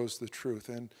expose the truth.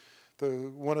 And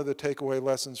one of the takeaway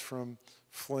lessons from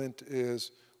Flint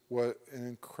is what an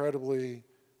incredibly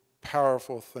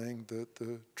powerful thing that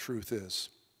the truth is.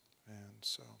 And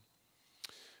so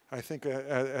I think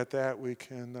at that we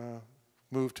can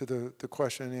move to the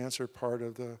question and answer part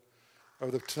of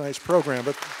tonight's program.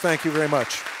 But thank you very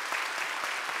much.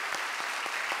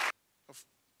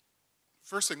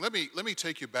 First thing, let me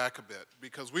take you back a bit,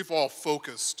 because we've all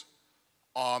focused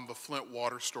on the Flint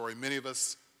water story. Many of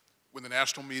us, when the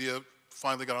national media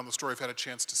finally got on the story, have had a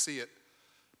chance to see it.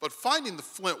 But finding the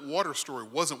Flint water story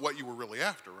wasn't what you were really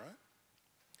after, right?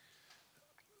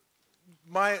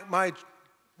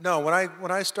 No,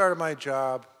 when I started my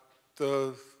job,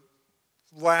 the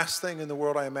last thing in the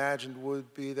world I imagined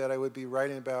would be that I would be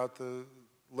writing about the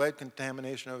lead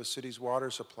contamination of a city's water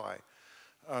supply.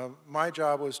 My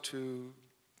job was to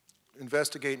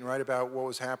investigate and write about what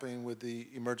was happening with the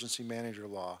emergency manager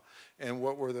law and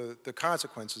what were the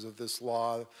consequences of this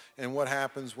law and what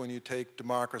happens when you take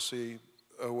democracy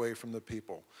away from the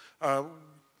people.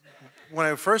 When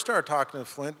I first started talking to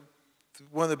Flint,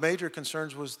 one of the major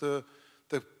concerns was the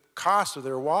cost of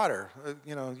their water.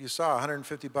 You saw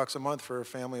 $150 a month for a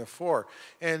family of 4.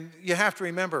 And you have to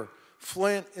remember,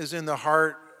 Flint is in the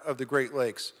heart of the Great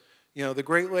Lakes. The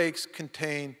Great Lakes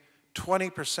contain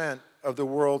 20% of the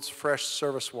world's fresh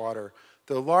surface water.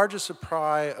 The largest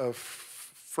supply of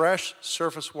fresh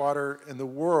surface water in the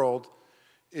world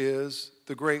is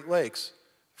the Great Lakes.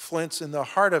 Flint's in the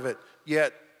heart of it,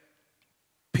 yet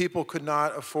people could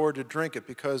not afford to drink it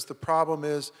because the problem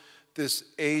is this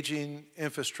aging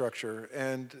infrastructure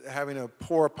and having a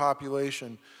poor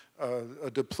population, a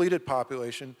depleted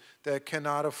population that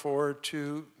cannot afford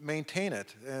to maintain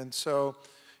it. And so,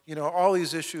 all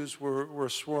these issues were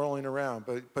swirling around.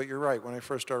 But you're right, when I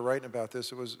first started writing about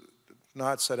this, it was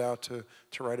not set out to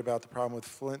write about the problem with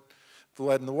Flint, the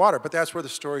lead in the water. But that's where the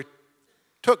story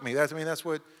took me. That's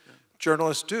what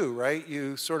journalists do, right?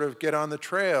 You sort of get on the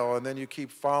trail, and then you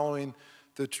keep following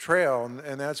the trail,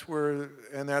 and that's where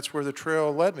the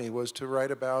trail led me, was to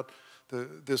write about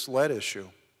this lead issue.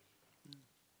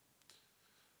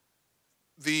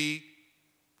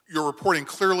 Your reporting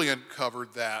clearly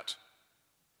uncovered that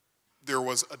there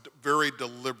was a very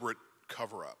deliberate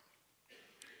cover-up.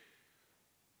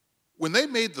 When they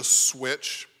made the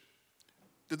switch,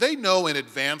 did they know in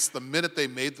advance, the minute they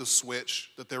made the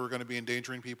switch, that they were going to be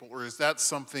endangering people? Or is that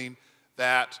something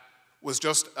that was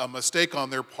just a mistake on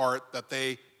their part that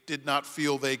they did not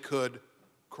feel they could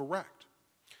correct?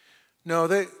 No,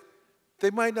 they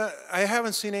might not. I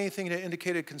haven't seen anything that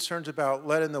indicated concerns about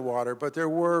lead in the water, but there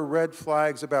were red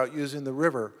flags about using the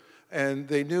river. And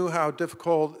they knew how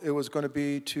difficult it was going to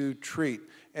be to treat.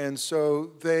 And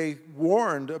so they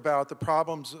warned about the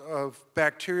problems of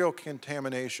bacterial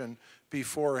contamination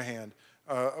beforehand,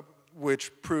 which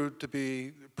proved to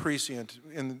be prescient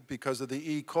because of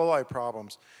the E. coli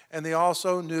problems. And they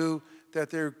also knew that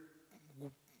there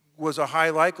was a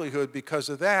high likelihood, because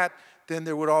of that, then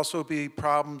there would also be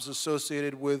problems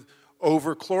associated with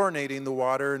over-chlorinating the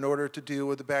water in order to deal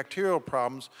with the bacterial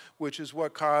problems, which is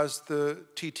what caused the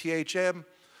TTHM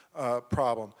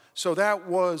problem. So that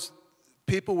was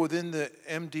people within the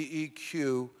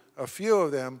MDEQ, a few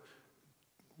of them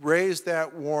raised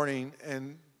that warning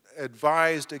and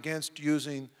advised against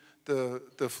using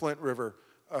the Flint River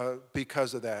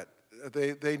because of that.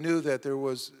 They knew that there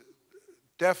was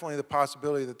definitely the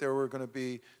possibility that there were going to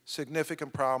be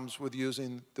significant problems with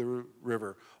using the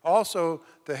river. Also,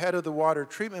 the head of the water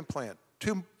treatment plant,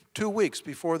 two weeks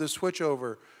before the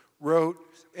switchover, wrote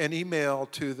an email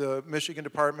to the Michigan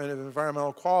Department of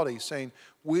Environmental Quality saying,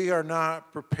 we are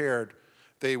not prepared.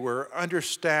 They were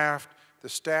understaffed. The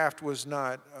staff was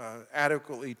not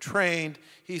adequately trained.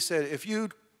 He said, if you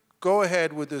go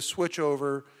ahead with the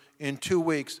switchover in 2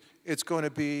 weeks, it's going to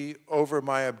be over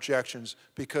my objections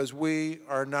because we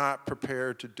are not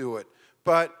prepared to do it.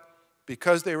 But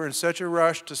because they were in such a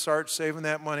rush to start saving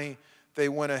that money, they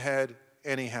went ahead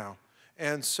anyhow.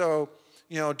 And so,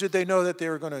 you know, did they know that they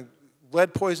were going to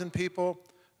lead poison people?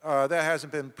 That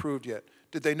hasn't been proved yet.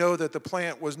 Did they know that the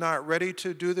plant was not ready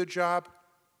to do the job?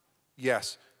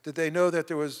 Yes. Did they know that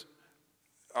there was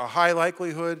a high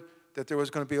likelihood that there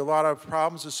was going to be a lot of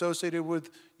problems associated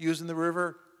with using the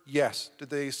river? Yes.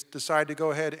 Did they decide to go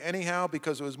ahead anyhow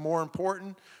because it was more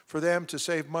important for them to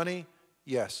save money?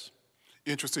 Yes.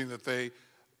 Interesting that they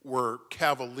were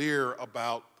cavalier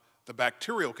about the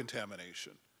bacterial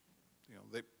contamination. You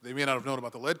know, they may not have known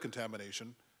about the lead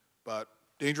contamination, but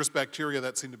dangerous bacteria,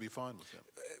 that seemed to be fine with them.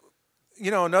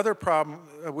 You know, another problem,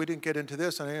 we didn't get into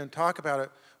this and I didn't talk about it,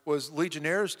 was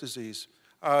Legionnaire's disease.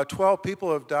 12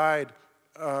 people have died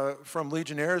from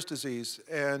Legionnaire's disease,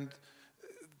 and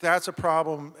that's a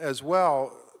problem as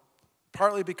well,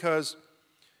 partly because,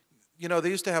 you know, they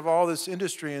used to have all this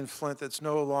industry in Flint that's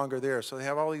no longer there. So they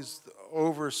have all these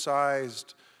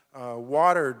oversized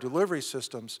water delivery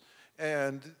systems,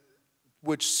 and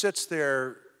which sits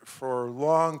there for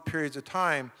long periods of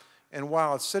time, and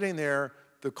while it's sitting there,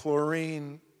 the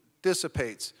chlorine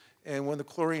dissipates. And when the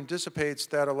chlorine dissipates,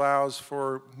 that allows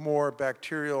for more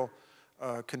bacterial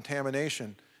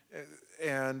contamination.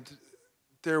 And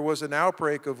there was an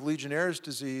outbreak of Legionnaire's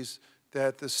disease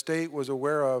that the state was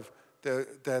aware of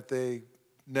that they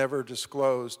never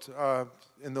disclosed.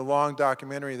 In the long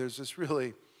documentary, there's this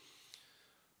really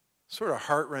sort of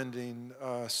heart-rending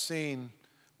scene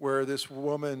where this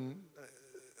woman,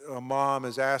 a mom,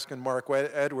 is asking Mark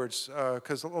Edwards,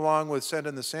 because along with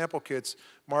sending the sample kits,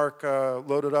 Mark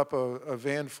loaded up a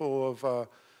van full of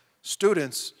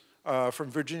students from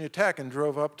Virginia Tech and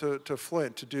drove up to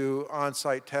Flint to do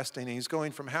on-site testing. And he's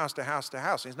going from house to house to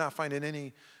house. He's not finding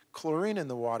any chlorine in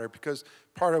the water because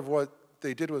part of what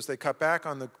they did was they cut back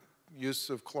on the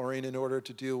use of chlorine in order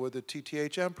to deal with the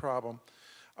TTHM problem.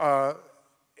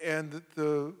 And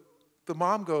the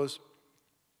mom goes,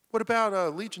 what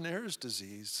about Legionnaire's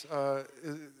disease?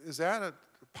 Is that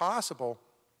possible?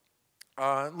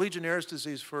 Legionnaire's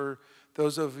disease, for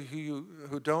those of you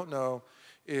who don't know,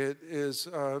 it is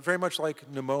very much like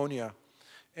pneumonia.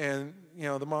 And, you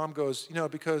know, the mom goes, you know,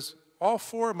 because all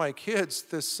 4 of my kids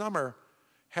this summer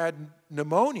had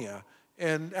pneumonia.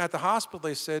 And at the hospital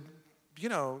they said, you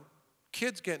know,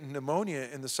 kids getting pneumonia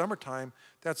in the summertime,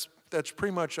 that's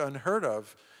pretty much unheard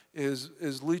of. Is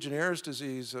Legionnaire's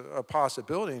disease a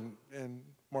possibility? And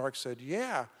Mark said,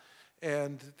 yeah.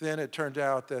 And then it turned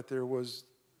out that there was,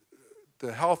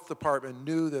 the health department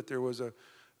knew that there was a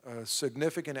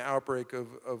significant outbreak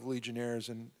of Legionnaire's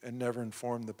and never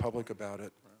informed the public about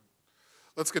it.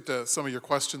 Let's get to some of your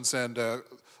questions, and a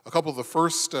couple of the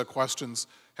first questions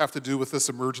have to do with this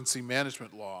emergency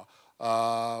management law.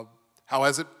 How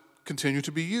has it continued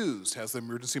to be used? Has the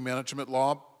emergency management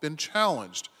law been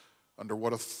challenged? Under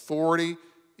what authority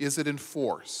is it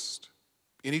enforced?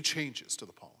 Any changes to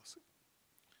the policy?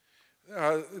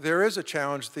 There is a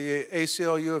challenge. The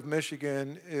ACLU of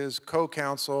Michigan is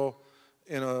co-counsel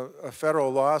in a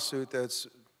federal lawsuit that's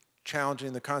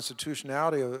challenging the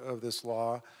constitutionality of this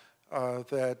law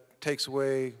that takes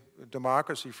away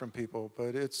democracy from people.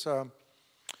 But it's a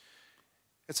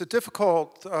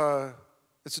difficult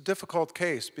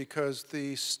case because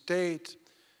the state,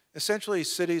 essentially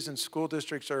cities and school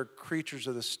districts are creatures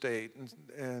of the state.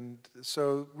 And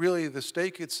so really the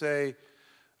state could say,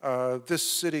 this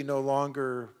city no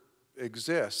longer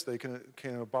exists. They can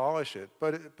abolish it.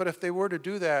 But if they were to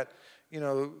do that, you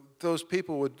know, those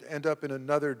people would end up in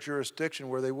another jurisdiction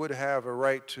where they would have a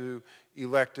right to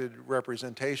elected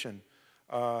representation.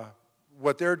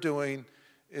 What they're doing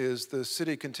is the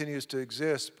city continues to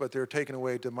exist, but they're taking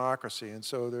away democracy. And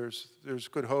so there's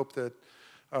good hope that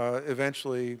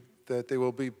eventually that they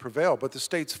will be prevail. But the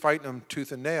state's fighting them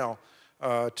tooth and nail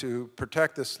to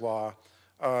protect this law.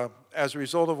 As a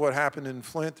result of what happened in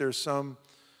Flint, there's some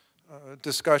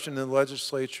discussion in the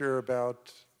legislature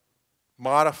about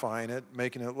modifying it,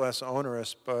 making it less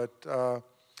onerous. But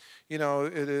you know,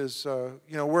 it is. You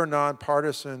know, we're a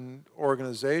nonpartisan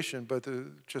organization, but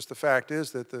just the fact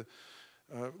is that the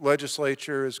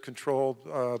legislature is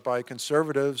controlled by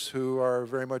conservatives who are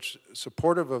very much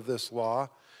supportive of this law,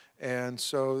 and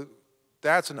so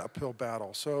that's an uphill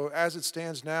battle. So as it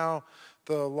stands now,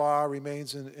 the law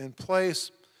remains in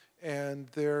place, and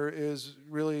there is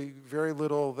really very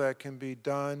little that can be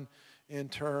done in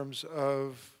terms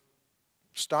of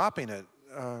stopping it.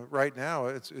 Right now,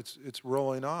 it's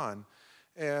rolling on.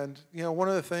 And you know, one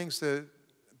of the things that,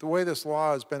 the way this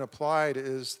law has been applied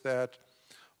is that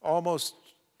almost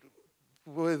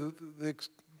with,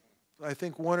 I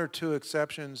think, one or two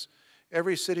exceptions,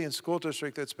 every city and school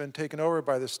district that's been taken over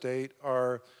by the state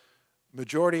are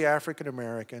majority African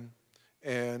American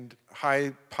and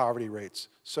high poverty rates.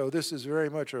 So this is very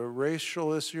much a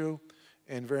racial issue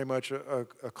and very much a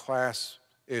class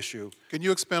issue. Can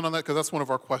you expand on that? Because that's one of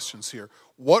our questions here.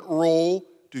 What role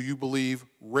do you believe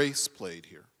race played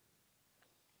here?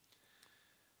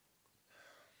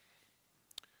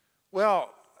 Well,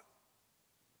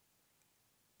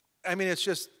 I mean, it's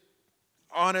just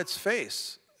on its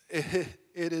face. It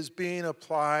is being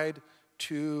applied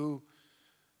to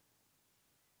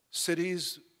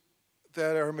cities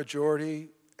that are majority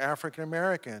African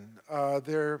American.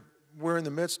 We're in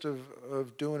the midst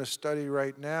of doing a study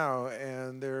right now,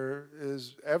 and there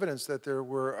is evidence that there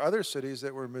were other cities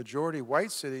that were majority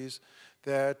white cities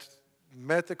that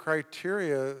met the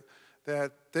criteria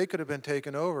that they could have been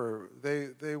taken over.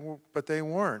 But they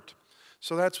weren't.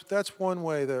 So that's one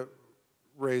way that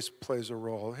race plays a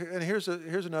role. And here's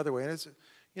another way. And it's,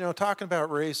 you know, talking about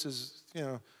race is, you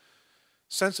know,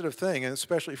 sensitive thing, and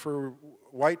especially for a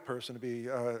white person to be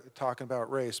talking about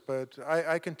race. But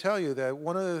I can tell you that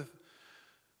one of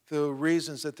the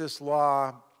reasons that this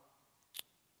law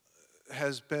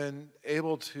has been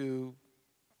able to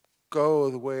go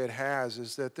the way it has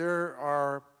is that there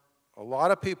are a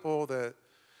lot of people that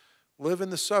live in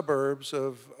the suburbs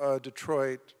of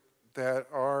Detroit that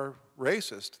are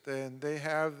racist. And they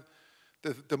have,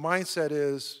 the mindset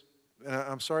is, and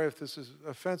I'm sorry if this is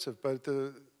offensive, but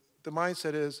the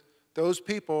mindset is those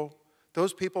people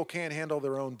can't handle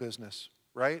their own business,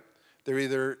 right? They're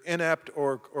either inept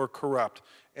or corrupt.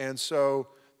 And so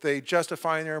they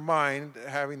justify in their mind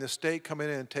having the state come in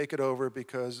and take it over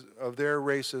because of their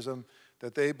racism,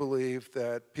 that they believe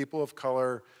that people of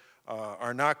color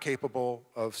are not capable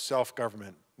of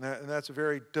self-government. And that's a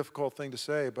very difficult thing to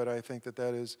say, but I think that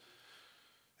that is,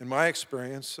 in my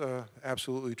experience,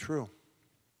 absolutely true,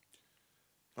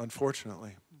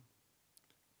 unfortunately.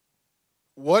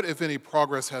 What, if any,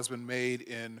 progress has been made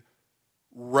in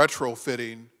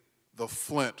retrofitting the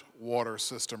Flint water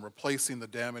system, replacing the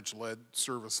damaged lead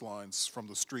service lines from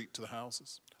the street to the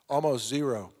houses? Almost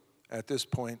zero at this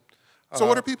point. So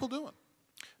what are people doing?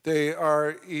 They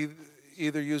are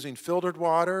either using filtered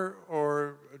water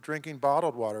or drinking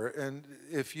bottled water. And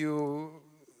if you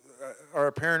are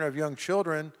a parent of young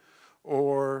children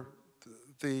or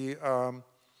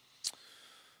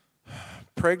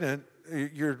pregnant,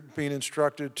 you're being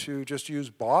instructed to just use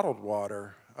bottled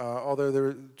water. Although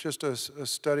there just a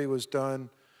study was done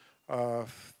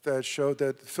that showed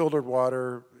that filtered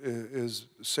water is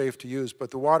safe to use, but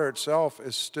the water itself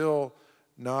is still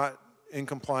not in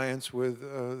compliance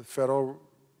with federal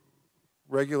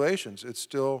regulations. It's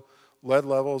still, lead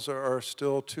levels are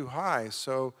still too high.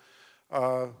 So,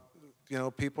 you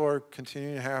know, people are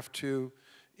continuing to have to,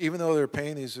 even though they're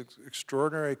paying these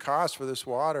extraordinary costs for this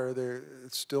water,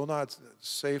 it's still not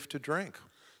safe to drink.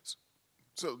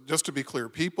 So just to be clear,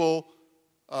 people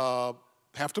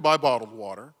have to buy bottled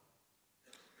water,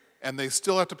 and they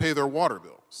still have to pay their water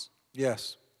bills.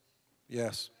 Yes,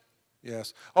 yes,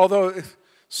 yes. Although,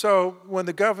 so when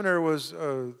the governor was,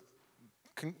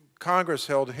 Congress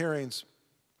held hearings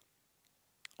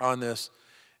on this,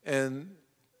 and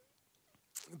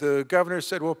the governor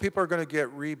said, well, people are going to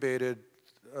get rebated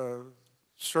a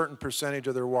certain percentage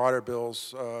of their water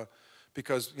bills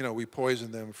because, you know, we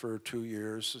poisoned them for 2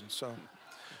 years and so.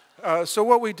 So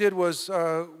what we did was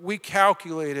we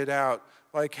calculated out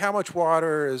like how much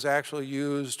water is actually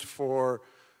used for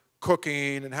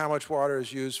cooking and how much water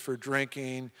is used for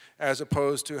drinking as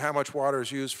opposed to how much water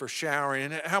is used for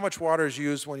showering and how much water is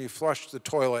used when you flush the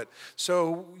toilet.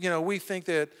 So, you know, we think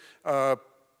that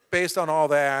based on all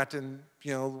that and,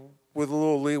 you know, with a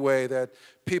little leeway that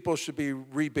people should be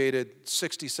rebated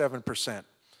 67%.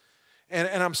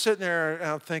 And I'm sitting there and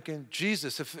I'm thinking,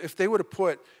 Jesus, if they would have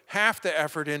put half the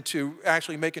effort into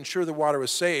actually making sure the water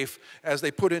was safe as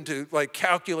they put into like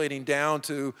calculating down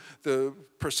to the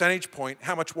percentage point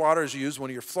how much water is used when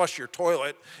you flush your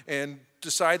toilet and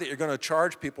decide that you're going to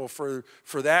charge people for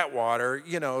that water,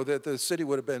 you know, that the city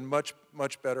would have been much,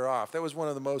 much better off. That was one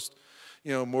of the most,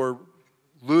 you know, more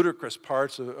ludicrous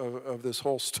parts of this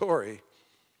whole story.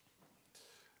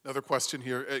 Another question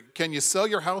here. Can you sell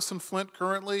your house in Flint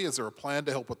currently? Is there a plan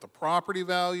to help with the property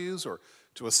values or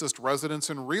to assist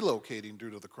residents in relocating due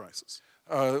to the crisis?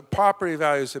 Property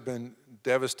values have been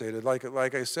devastated.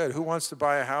 Like I said, who wants to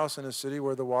buy a house in a city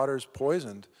where the water's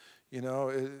poisoned? You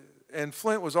know, and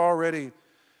Flint was already,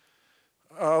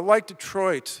 like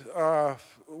Detroit,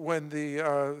 when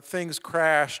the things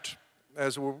crashed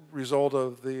as a result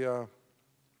of the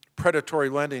predatory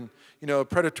lending. You know,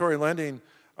 predatory lending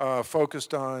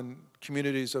focused on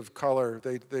communities of color.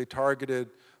 They targeted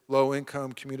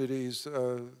low-income communities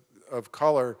of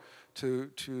color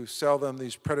to sell them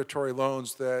these predatory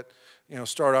loans that, you know,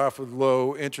 start off with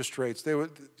low interest rates. They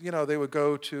would, you know, they would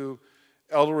go to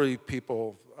elderly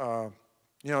people.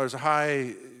 You know, there's a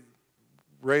high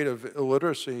rate of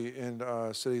illiteracy in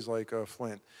cities like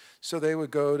Flint. So they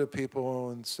would go to people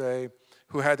and say,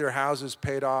 who had their houses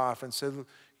paid off, and said,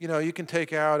 you know, you can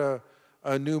take out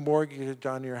a new mortgage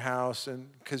on your house and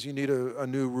because you need a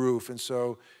new roof, and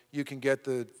so you can get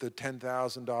the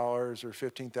 $10,000 or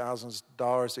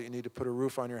 $15,000 that you need to put a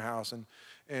roof on your house,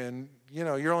 and you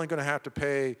know, you're only going to have to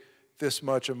pay this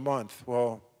much a month.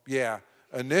 Well, yeah,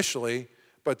 initially,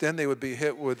 but then they would be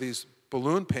hit with these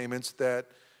balloon payments that,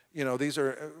 you know, these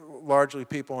are largely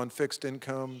people on fixed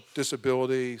income,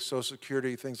 disability, Social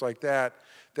Security, things like that,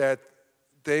 that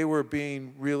they were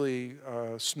being really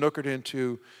snookered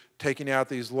into taking out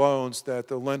these loans that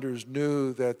the lenders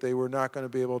knew that they were not going to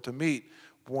be able to meet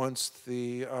once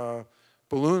the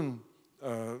balloon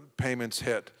payments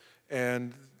hit.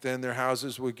 And then their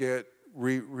houses would get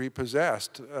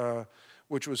repossessed,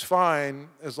 which was fine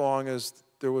as long as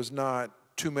there was not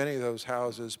too many of those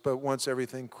houses. But once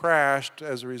everything crashed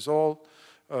as a result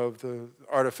of the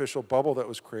artificial bubble that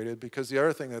was created, because the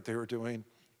other thing that they were doing,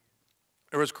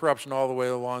 there was corruption all the way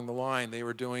along the line. They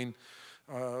were doing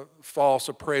false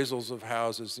appraisals of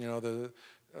houses, you know,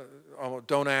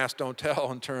 don't ask, don't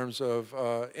tell in terms of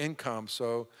income.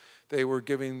 So they were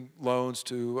giving loans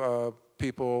to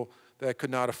people that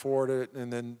could not afford it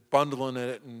and then bundling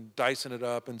it and dicing it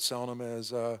up and selling them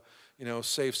as, you know,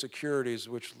 safe securities,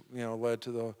 which, you know, led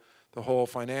to the whole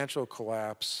financial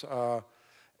collapse.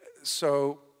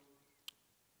 So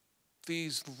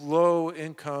these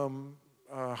low-income,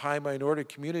 high minority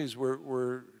communities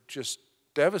were just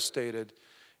devastated,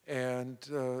 and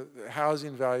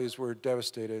housing values were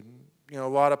devastated. You know, a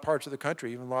lot of parts of the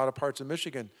country, even a lot of parts of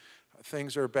Michigan,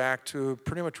 things are back to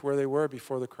pretty much where they were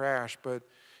before the crash. But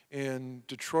in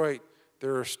Detroit,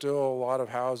 there are still a lot of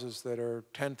houses that are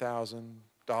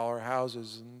 $10,000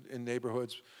 houses in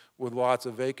neighborhoods with lots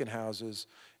of vacant houses.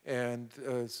 And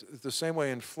it's the same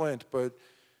way in Flint, but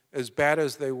as bad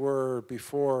as they were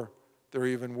before, they're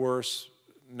even worse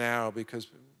now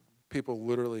because people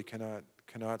literally cannot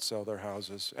sell their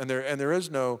houses. And there is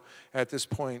no, at this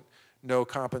point, no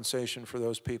compensation for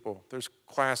those people. There's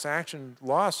class action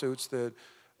lawsuits that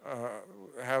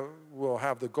will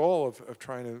have the goal of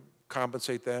trying to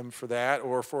compensate them for that,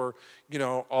 or for, you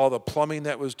know, all the plumbing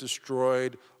that was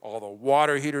destroyed, all the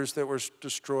water heaters that were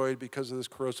destroyed because of this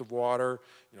corrosive water,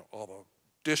 you know, all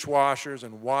the dishwashers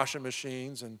and washing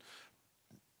machines and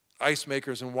ice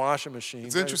makers and washing machines.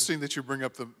 It's interesting that you bring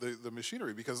up the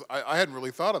machinery, because I hadn't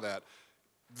really thought of that.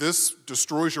 This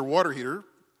destroys your water heater.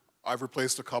 I've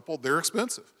replaced a couple. They're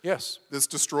expensive. Yes. This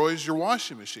destroys your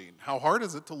washing machine. How hard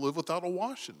is it to live without a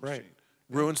washing machine? Right.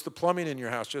 Ruins the plumbing in your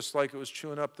house, just like it was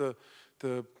chewing up the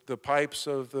pipes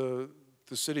of the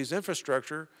city's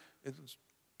infrastructure. It's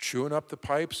chewing up the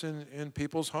pipes in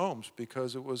people's homes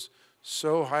because it was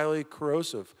so highly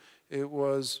corrosive. It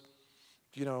was,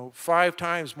 you know, 5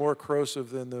 times more corrosive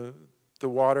than the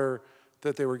water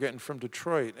that they were getting from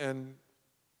Detroit. And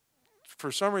for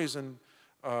some reason,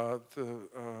 the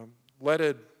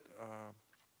leaded,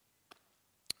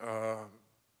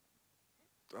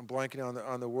 I'm blanking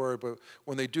on the word, but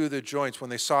when they do the joints, when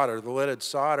they solder, the leaded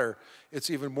solder, it's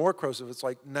even more corrosive. It's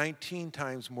like 19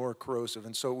 times more corrosive.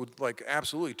 And so it would like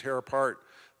absolutely tear apart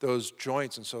those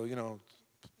joints. And so, you know,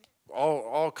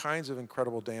 all kinds of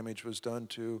incredible damage was done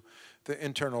to the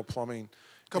internal plumbing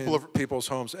in people's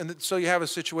homes. And so you have a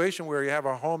situation where you have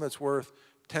a home that's worth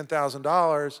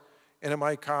 $10,000 and it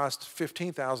might cost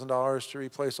 $15,000 to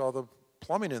replace all the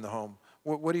plumbing in the home.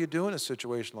 What do you do in a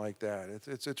situation like that?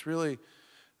 It's really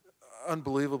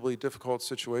unbelievably difficult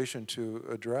situation to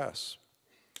address.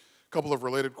 A couple of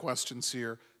related questions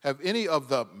here. Have any of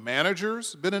the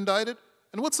managers been indicted?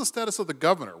 And what's the status of the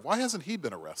governor? Why hasn't he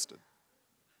been arrested?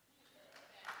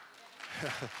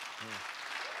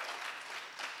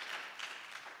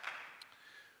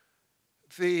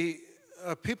 The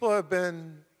people who have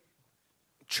been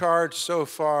charged so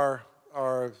far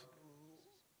are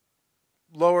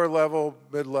lower level,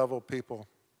 mid-level people.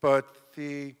 But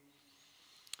the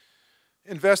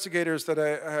investigators that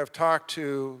I have talked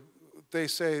to, they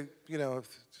say, you know,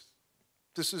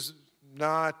 this is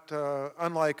not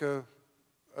unlike a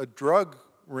drug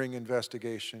ring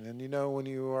investigation. And you know, when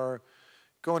you are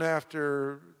going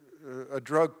after a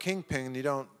drug kingpin, you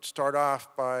don't start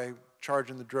off by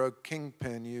charging the drug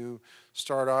kingpin. You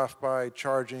start off by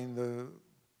charging the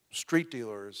street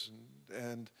dealers,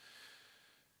 and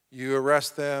you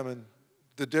arrest them. And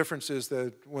the difference is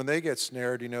that when they get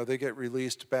snared, you know, they get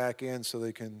released back in so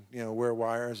they can, you know, wear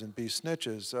wires and be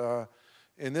snitches.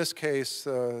 In this case,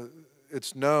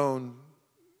 it's known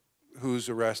who's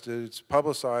arrested. It's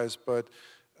publicized, but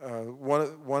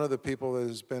one of the people that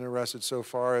has been arrested so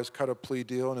far has cut a plea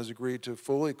deal and has agreed to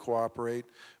fully cooperate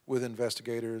with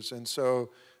investigators. And so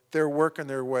they're working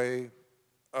their way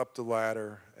up the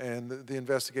ladder, and the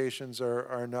investigations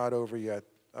are not over yet.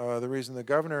 The reason the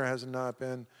governor has not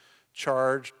been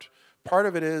charged, part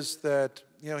of it is that,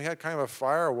 you know, he had kind of a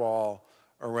firewall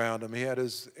around him. He had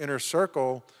his inner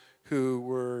circle who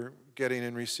were getting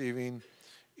and receiving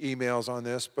emails on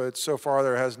this, but so far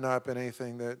there has not been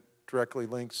anything that directly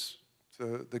links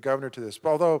the governor to this.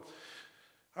 Although,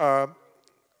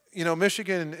 you know,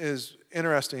 Michigan is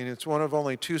interesting. It's one of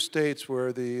only 2 states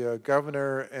where the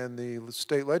governor and the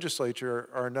state legislature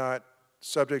are not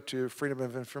subject to Freedom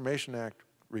of Information Act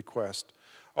request.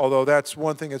 Although that's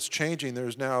one thing that's changing.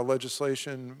 There's now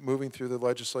legislation moving through the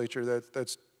legislature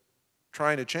that's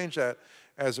trying to change that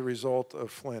as a result of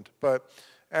Flint. But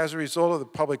as a result of the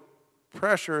public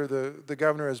pressure, the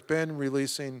governor has been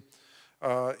releasing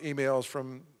emails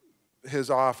from his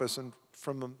office and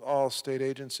from all state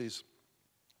agencies.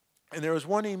 And there was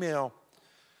one email,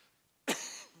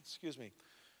 excuse me,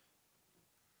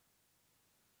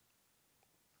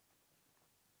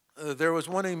 there was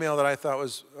one email that I thought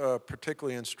was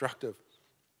particularly instructive,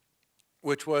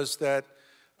 which was that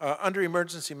under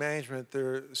emergency management,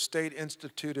 the state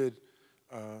instituted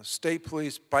state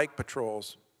police bike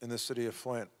patrols in the city of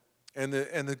Flint. And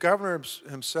the governor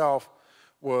himself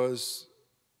was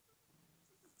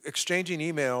exchanging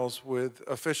emails with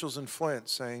officials in Flint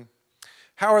saying,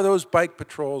 how are those bike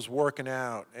patrols working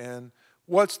out? And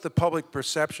what's the public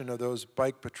perception of those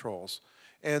bike patrols?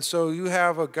 And so you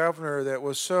have a governor that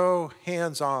was so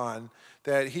hands-on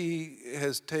that he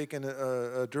has taken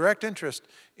a direct interest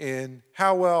in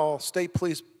how well state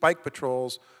police bike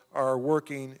patrols are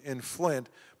working in Flint,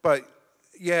 but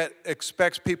yet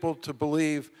expects people to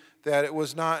believe that it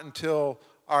was not until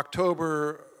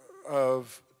October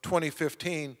of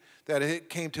 2015 that it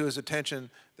came to his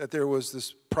attention that there was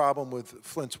this problem with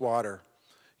Flint's water.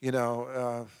 You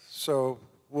know, so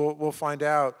we'll find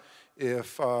out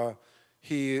if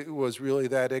he was really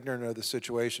that ignorant of the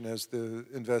situation as the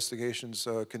investigations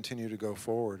continue to go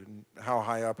forward, and how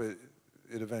high up it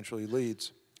eventually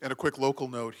leads. And a quick local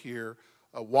note here,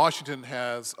 Washington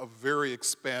has a very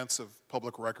expansive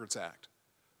Public Records Act,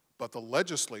 but the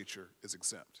legislature is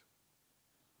exempt.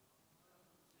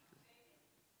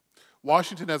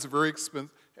 Washington has a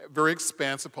very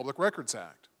expansive Public Records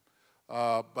Act,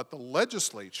 but the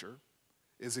legislature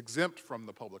is exempt from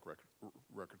the Public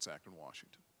Records Act in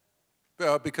Washington.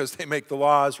 Because they make the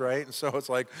laws, right? And so it's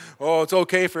like, oh, it's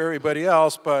okay for everybody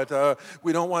else, but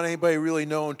we don't want anybody really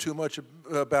knowing too much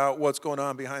about what's going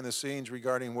on behind the scenes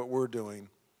regarding what we're doing.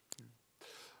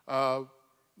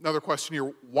 Another question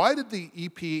here. Why did the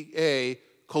EPA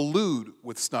collude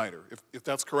with Snyder? If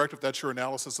that's correct, if that's your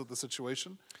analysis of the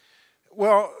situation?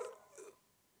 Well,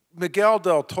 Miguel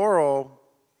del Toro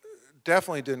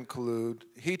definitely didn't collude.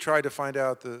 He tried to find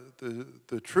out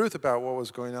the truth about what was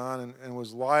going on and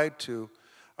was lied to.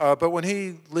 But when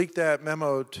he leaked that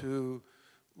memo to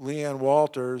Leanne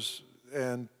Walters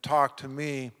and talked to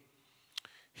me,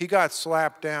 he got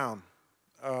slapped down.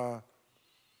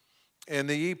 And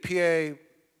the EPA,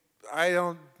 I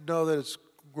don't know that it's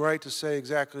right to say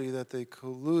exactly that they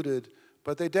colluded,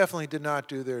 but they definitely did not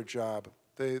do their job.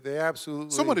 They absolutely...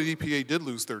 Someone at EPA did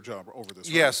lose their job over this,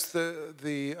 right? Yes,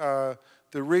 the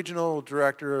regional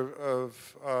director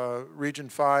of Region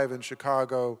 5 in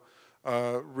Chicago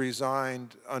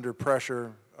resigned under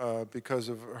pressure because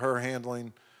of her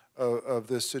handling of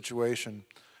this situation.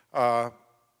 But,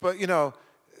 you know,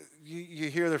 you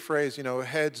hear the phrase, you know,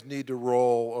 heads need to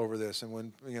roll over this. And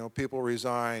when, you know, people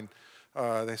resign,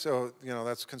 they say, oh, you know,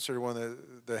 that's considered one of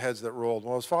the heads that rolled.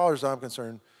 Well, as far as I'm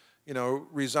concerned, you know,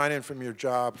 resigning from your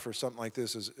job for something like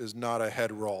this is not a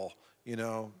head roll. You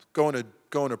know, going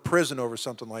to prison over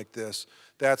something like this,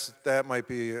 that might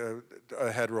be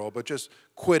a head roll. But just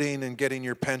quitting and getting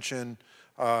your pension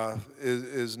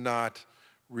is not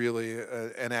really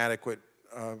an adequate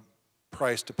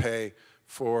price to pay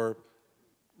for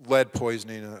lead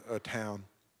poisoning a town.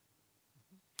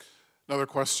 Another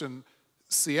question.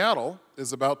 Seattle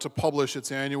is about to publish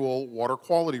its annual water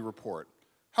quality report.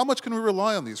 How much can we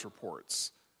rely on these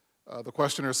reports? The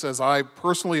questioner says, I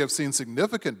personally have seen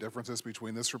significant differences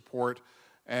between this report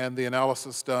and the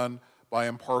analysis done by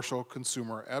impartial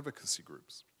consumer advocacy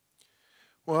groups.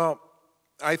 Well,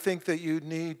 I think that you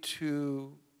need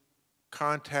to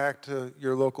contact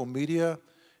your local media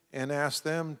and ask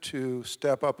them to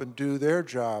step up and do their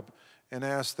job, and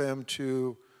ask them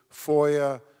to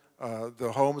FOIA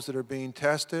the homes that are being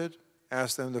tested,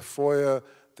 ask them to FOIA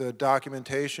the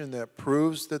documentation that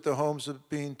proves that the homes that are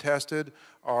being tested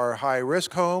are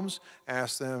high-risk homes,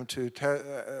 ask them to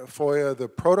FOIA the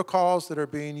protocols that are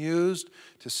being used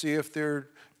to see if they're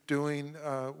doing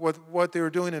what they were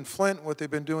doing in Flint, what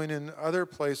they've been doing in other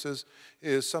places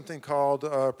is something called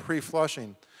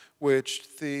pre-flushing, which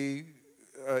the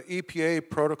EPA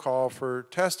protocol for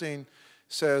testing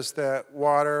says that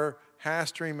water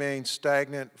has to remain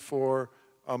stagnant for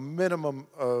a minimum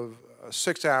of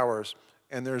 6 hours,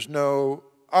 and there's no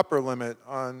upper limit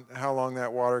on how long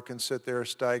that water can sit there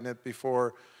stagnant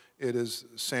before it is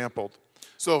sampled.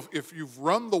 So if you've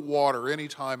run the water any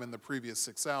time in the previous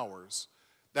 6 hours,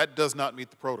 that does not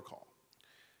meet the protocol.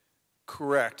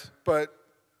 Correct. But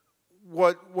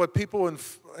what people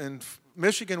in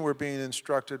Michigan were being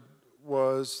instructed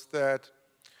was that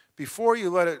before you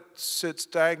let it sit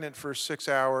stagnant for 6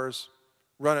 hours,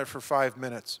 run it for 5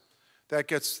 minutes. That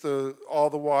gets all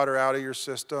the water out of your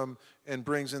system and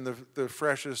brings in the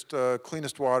freshest,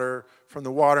 cleanest water from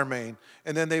the water main.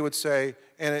 And then they would say,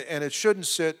 and it shouldn't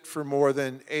sit for more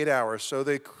than 8 hours. So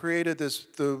they created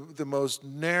the most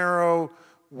narrow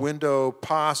window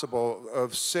possible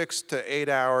of 6 to 8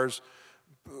 hours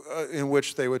in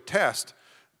which they would test.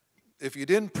 If you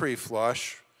didn't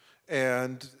pre-flush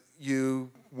and you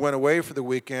went away for the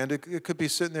weekend, it could be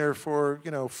sitting there for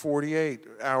 48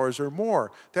 hours or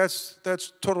more. That's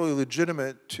totally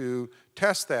legitimate to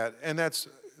test that, and that's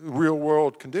real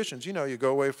world conditions. You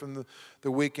go away from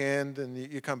the weekend and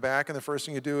you come back, and the first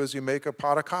thing you do is you make a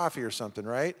pot of coffee or something,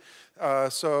 right?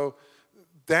 So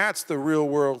that's the real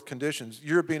world conditions.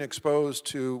 You're being exposed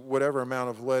to whatever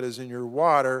amount of lead is in your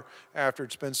water after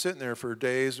it's been sitting there for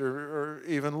days or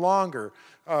even longer.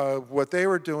 What they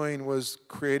were doing was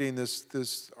creating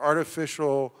this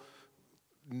artificial,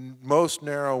 most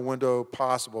narrow window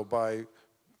possible by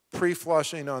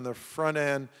pre-flushing on the front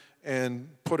end and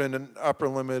putting an upper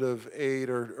limit of 8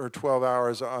 or 12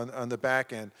 hours on the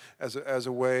back end as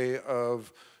a way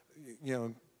of,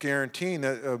 guaranteeing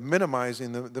that,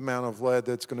 minimizing the amount of lead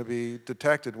that's going to be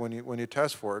detected when you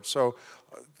test for it. So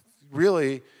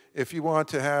really, if you want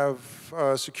to have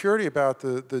security about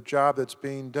the job that's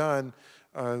being done,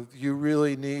 you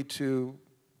really need to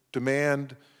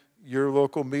demand your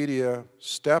local media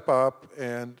step up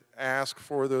and ask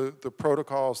for the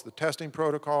protocols, the testing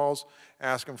protocols,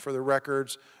 ask them for the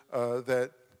records,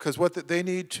 because they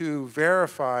need to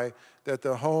verify that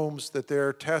the homes that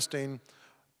they're testing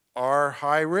are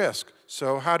high risk.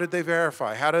 So how did they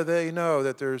verify? How do they know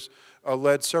that there's a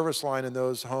lead service line in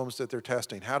those homes that they're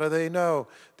testing? How do they know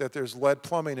that there's lead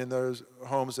plumbing in those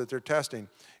homes that they're testing?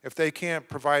 If they can't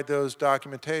provide those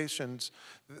documentation,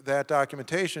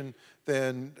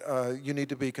 then you need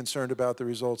to be concerned about the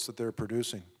results that they're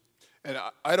producing. And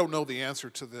I don't know the answer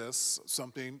to this,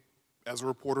 something as a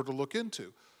reporter to look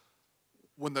into.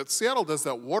 When Seattle does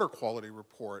that water quality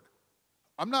report,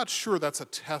 I'm not sure that's a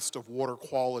test of water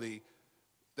quality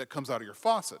that comes out of your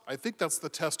faucet. I think that's the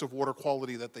test of water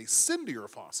quality that they send to your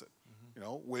faucet,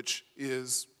 which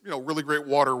is, really great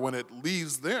water when it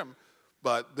leaves them,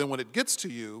 but then when it gets to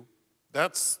you,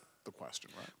 that's the question,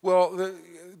 right? Well,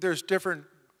 there's different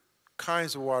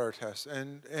kinds of water tests,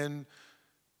 and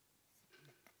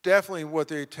definitely what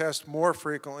they test more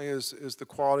frequently is the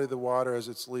quality of the water as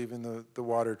it's leaving the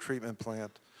water treatment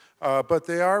plant. But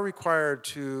they are required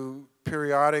to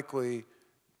periodically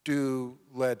do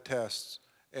lead tests.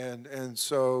 And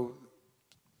so,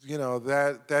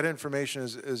 that information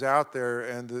is out there,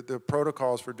 and the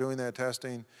protocols for doing that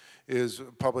testing is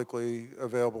publicly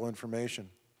available information.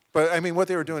 But I mean, what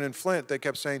they were doing in Flint, they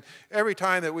kept saying, every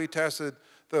time that we tested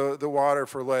the water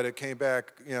for lead, it came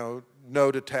back,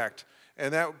 no detect.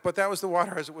 But that was the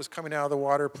water as it was coming out of the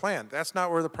water plant. That's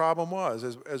not where the problem was,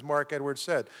 as Mark Edwards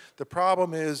said. The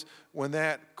problem is when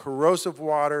that corrosive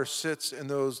water sits in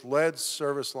those lead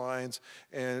service lines,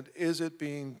 and is it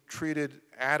being treated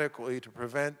adequately to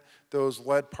prevent those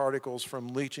lead particles from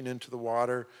leaching into the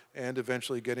water and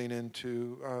eventually getting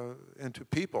into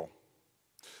people.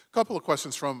 A couple of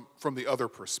questions from the other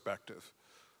perspective.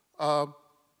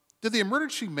 Did the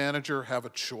emergency manager have a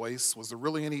choice? Was there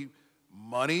really any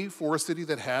money for a city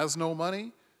that has no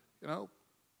money? You know,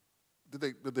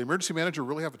 did the emergency manager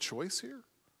really have a choice here?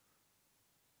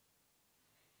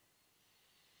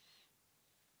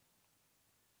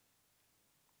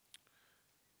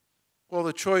 Well,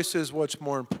 the choice is what's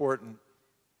more important.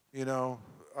 You know,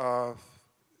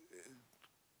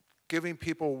 giving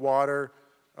people water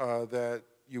that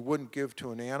you wouldn't give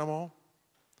to an animal,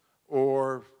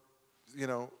 or, you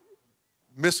know,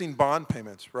 missing bond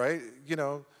payments, right? You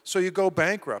know, so you go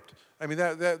bankrupt. I mean,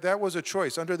 that was a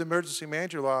choice. Under the emergency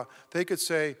manager law, they could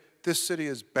say, this city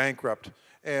is bankrupt,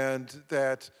 and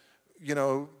that, you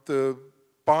know, the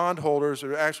bondholders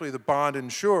are actually the bond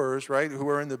insurers, right, who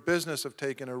are in the business of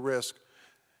taking a risk.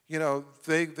 You know,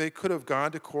 they could have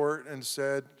gone to court and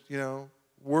said, you know,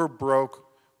 we're broke,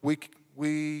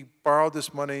 we borrowed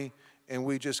this money and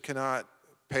we just cannot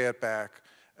pay it back.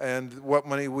 And what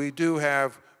money we do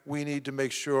have, we need to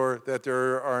make sure that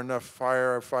there are enough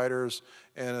firefighters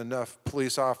and enough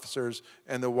police officers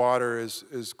and the water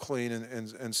is clean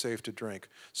and safe to drink.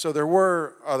 So there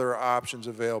were other options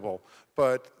available,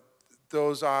 but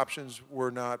those options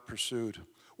were not pursued.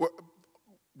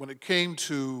 When it came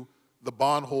to the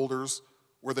bondholders,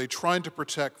 were they trying to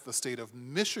protect the state of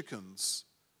Michigan's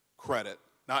credit,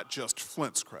 not just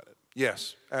Flint's credit?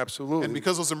 Yes, absolutely. And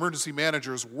because those emergency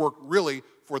managers work really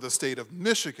for the state of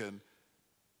Michigan,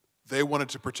 they wanted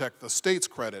to protect the state's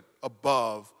credit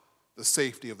above the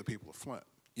safety of the people of Flint.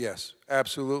 Yes,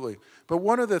 absolutely. But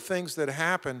one of the things that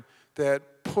happened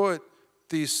that put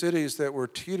these cities that were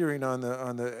teetering on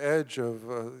the edge of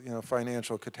you know,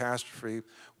 financial catastrophe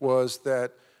was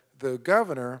that the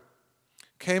governor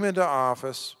came into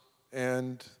office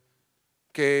and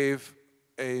gave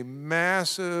a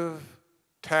massive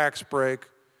tax break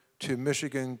to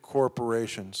Michigan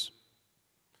corporations.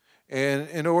 And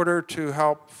in order to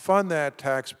help fund that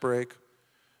tax break,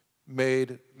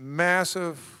 made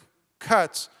massive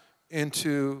cuts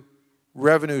into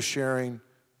revenue sharing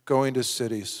going to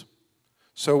cities.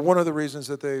 So one of the reasons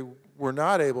that they were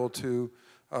not able to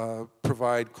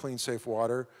provide clean, safe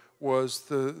water was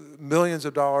the millions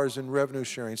of dollars in revenue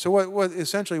sharing. So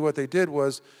essentially what they did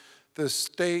was the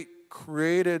state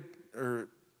created,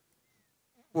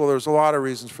 well, there's a lot of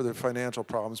reasons for the financial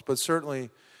problems, but certainly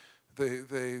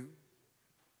they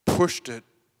pushed it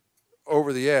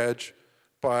over the edge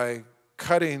by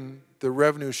cutting the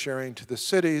revenue sharing to the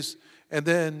cities, and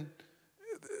then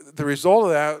the result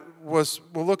of that was,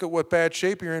 well, look at what bad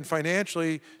shape you're in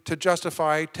financially to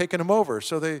justify taking them over.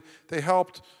 So they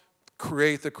helped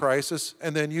create the crisis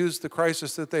and then used the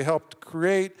crisis that they helped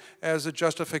create as a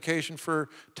justification for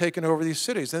taking over these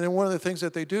cities. And then one of the things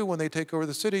that they do when they take over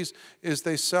the cities is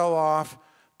they sell off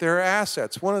their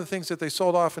assets. One of the things that they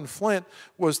sold off in Flint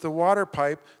was the water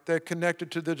pipe that connected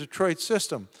to the Detroit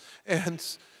system. And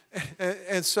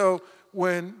so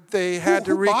when they had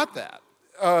who bought that?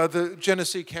 The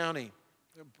Genesee County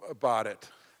bought it.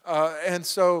 And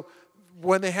so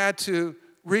when they had to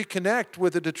reconnect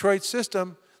with the Detroit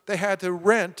system, they had to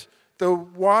rent the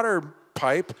water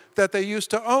pipe that they used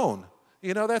to own.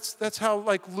 You know, that's how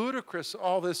like ludicrous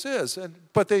all this is.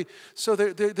 But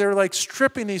they're like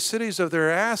stripping these cities of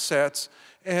their assets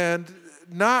and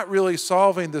not really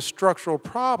solving the structural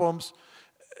problems.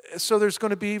 So there's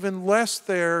going to be even less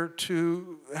there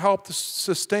to help to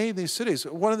sustain these cities.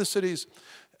 One of the cities,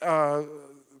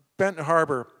 Benton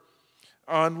Harbor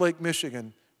on Lake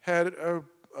Michigan, had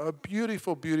a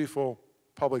beautiful, beautiful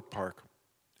public park.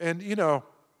 And, you know,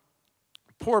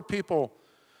 poor people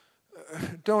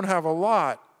don't have a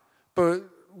lot, but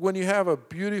when you have a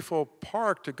beautiful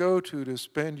park to go to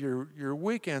spend your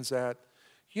weekends at,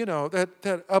 you know,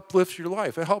 that uplifts your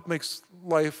life. It helps make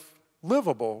life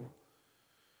livable.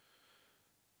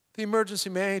 The emergency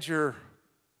manager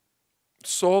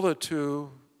sold it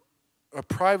to a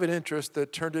private interest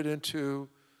that turned it into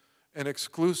an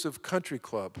exclusive country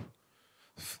club.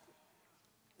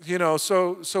 You know,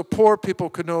 so poor people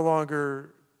could no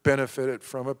longer benefit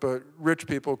from it, but rich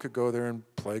people could go there and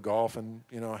play golf and,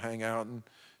 you know, hang out and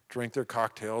drink their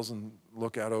cocktails and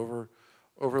look out over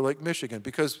Lake Michigan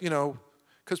because, you know,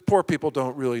 because poor people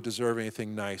don't really deserve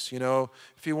anything nice. You know,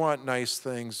 if you want nice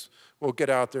things, well, get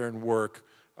out there and work.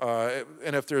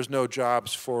 And if there's no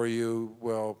jobs for you,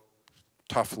 well,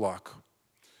 tough luck.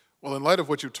 Well, in light of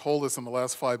what you told us in the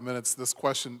last 5 minutes, this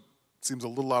question seems a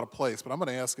little out of place, but I'm going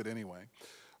to ask it anyway.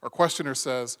 Our questioner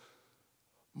says,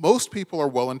 most people are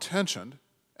well-intentioned,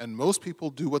 and most people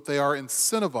do what they are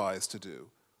incentivized to do.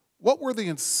 What were the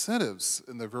incentives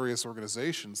in the various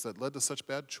organizations that led to such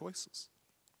bad choices?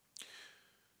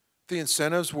 The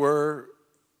incentives were,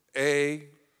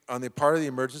 on the part of the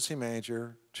emergency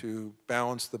manager, to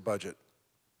balance the budget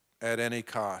at any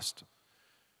cost.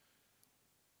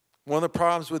 One of the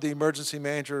problems with the emergency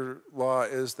manager law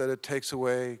is that it takes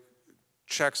away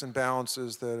checks and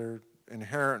balances that are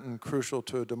inherent and crucial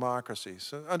to a democracy.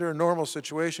 So under a normal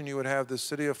situation, you would have the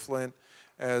city of Flint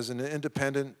as an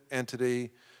independent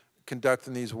entity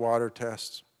conducting these water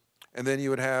tests. And then you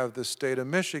would have the state of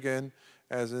Michigan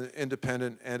as an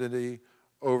independent entity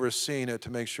overseeing it to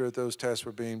make sure that those tests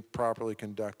were being properly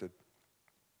conducted.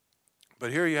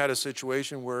 But here you had a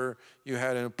situation where you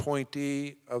had an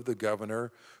appointee of the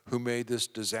governor who made this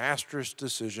disastrous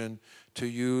decision to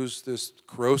use this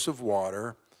corrosive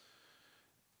water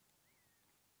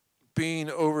being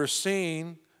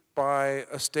overseen by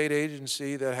a state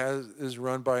agency that is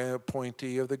run by an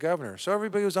appointee of the governor. So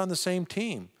everybody was on the same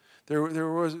team. There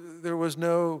was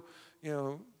no,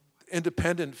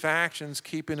 independent factions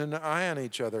keeping an eye on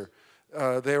each other.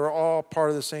 They were all part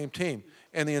of the same team.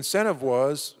 And the incentive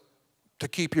was to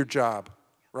keep your job,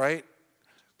 right?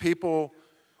 People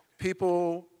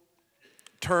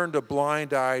turned a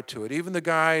blind eye to it. Even the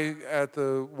guy at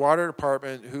the water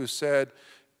department who said,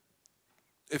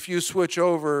 if you switch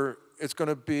over, it's going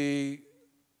to be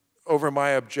over my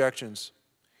objections.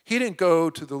 He didn't go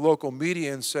to the local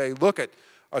media and say, look,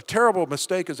 a terrible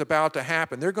mistake is about to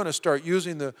happen. They're going to start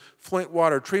using the Flint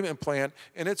water treatment plant,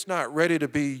 and it's not ready to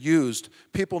be used.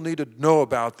 People need to know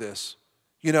about this.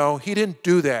 He didn't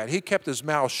do that. He kept his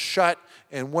mouth shut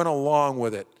and went along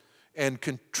with it and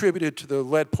contributed to the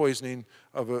lead poisoning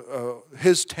of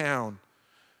his town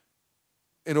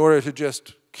in order to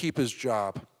just keep his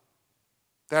job.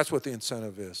 That's what the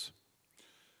incentive is.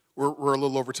 We're a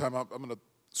little over time. I'm going to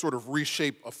sort of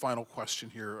reshape a final question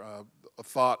here, a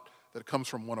thought that comes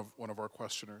from one of our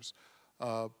questioners.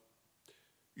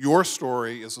 Your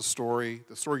story is the story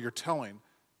you're telling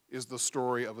is the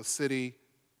story of a city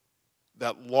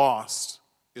that lost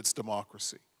its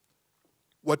democracy.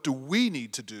 What do we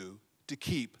need to do to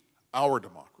keep our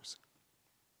democracy?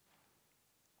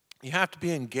 You have to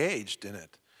be engaged in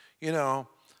it.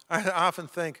 I often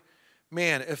think,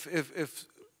 man, if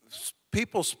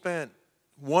people spent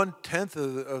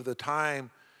 1/10 of the time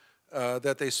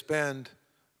that they spend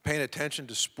paying attention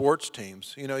to sports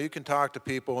teams, you can talk to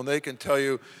people and they can tell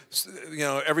you,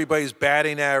 everybody's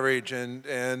batting average and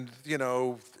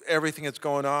everything that's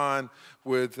going on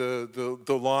with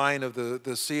the line of the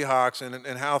Seahawks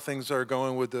and how things are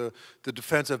going with the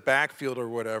defensive backfield or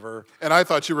whatever. And I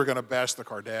thought you were going to bash the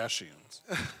Kardashians.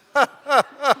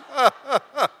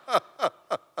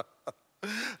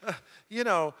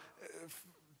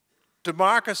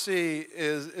 Democracy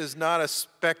is not a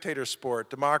spectator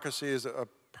sport. Democracy is a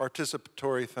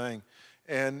participatory thing.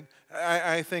 And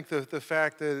I think the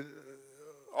fact that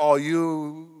all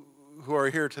you who are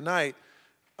here tonight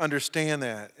understand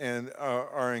that and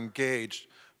are engaged.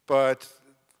 But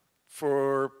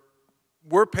we're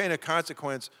paying a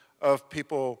consequence of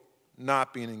people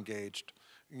not being engaged.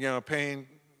 Paying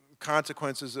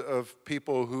consequences of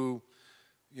people who,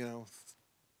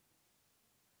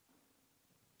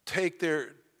 take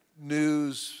their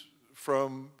news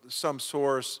from some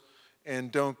source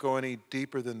and don't go any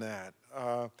deeper than that.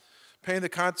 Paying the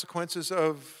consequences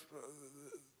of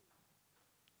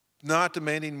not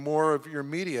demanding more of your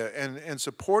media and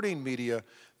supporting media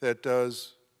that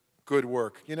does good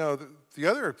work. The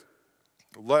other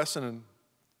lesson and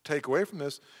take away from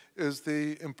this is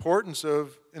the importance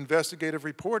of investigative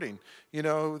reporting.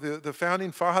 The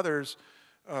Founding Fathers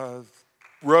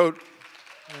wrote...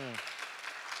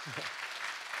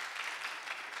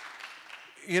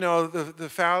 the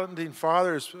Founding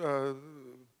Fathers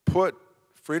put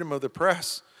freedom of the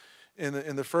press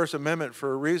in the First Amendment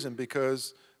for a reason,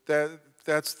 because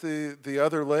that's the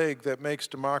other leg that makes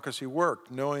democracy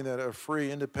work, knowing that a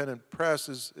free, independent press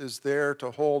is there to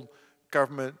hold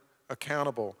government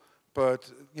accountable.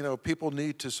 But, people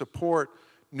need to support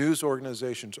news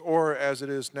organizations, or as it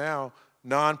is now,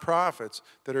 nonprofits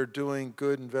that are doing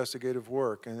good investigative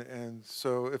work. And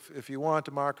so if you want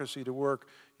democracy to work,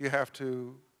 you have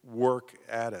to work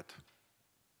at it.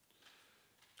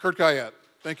 Curt Guyette,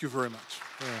 thank you very much.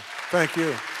 Yeah. Thank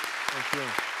you. Thank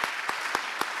you.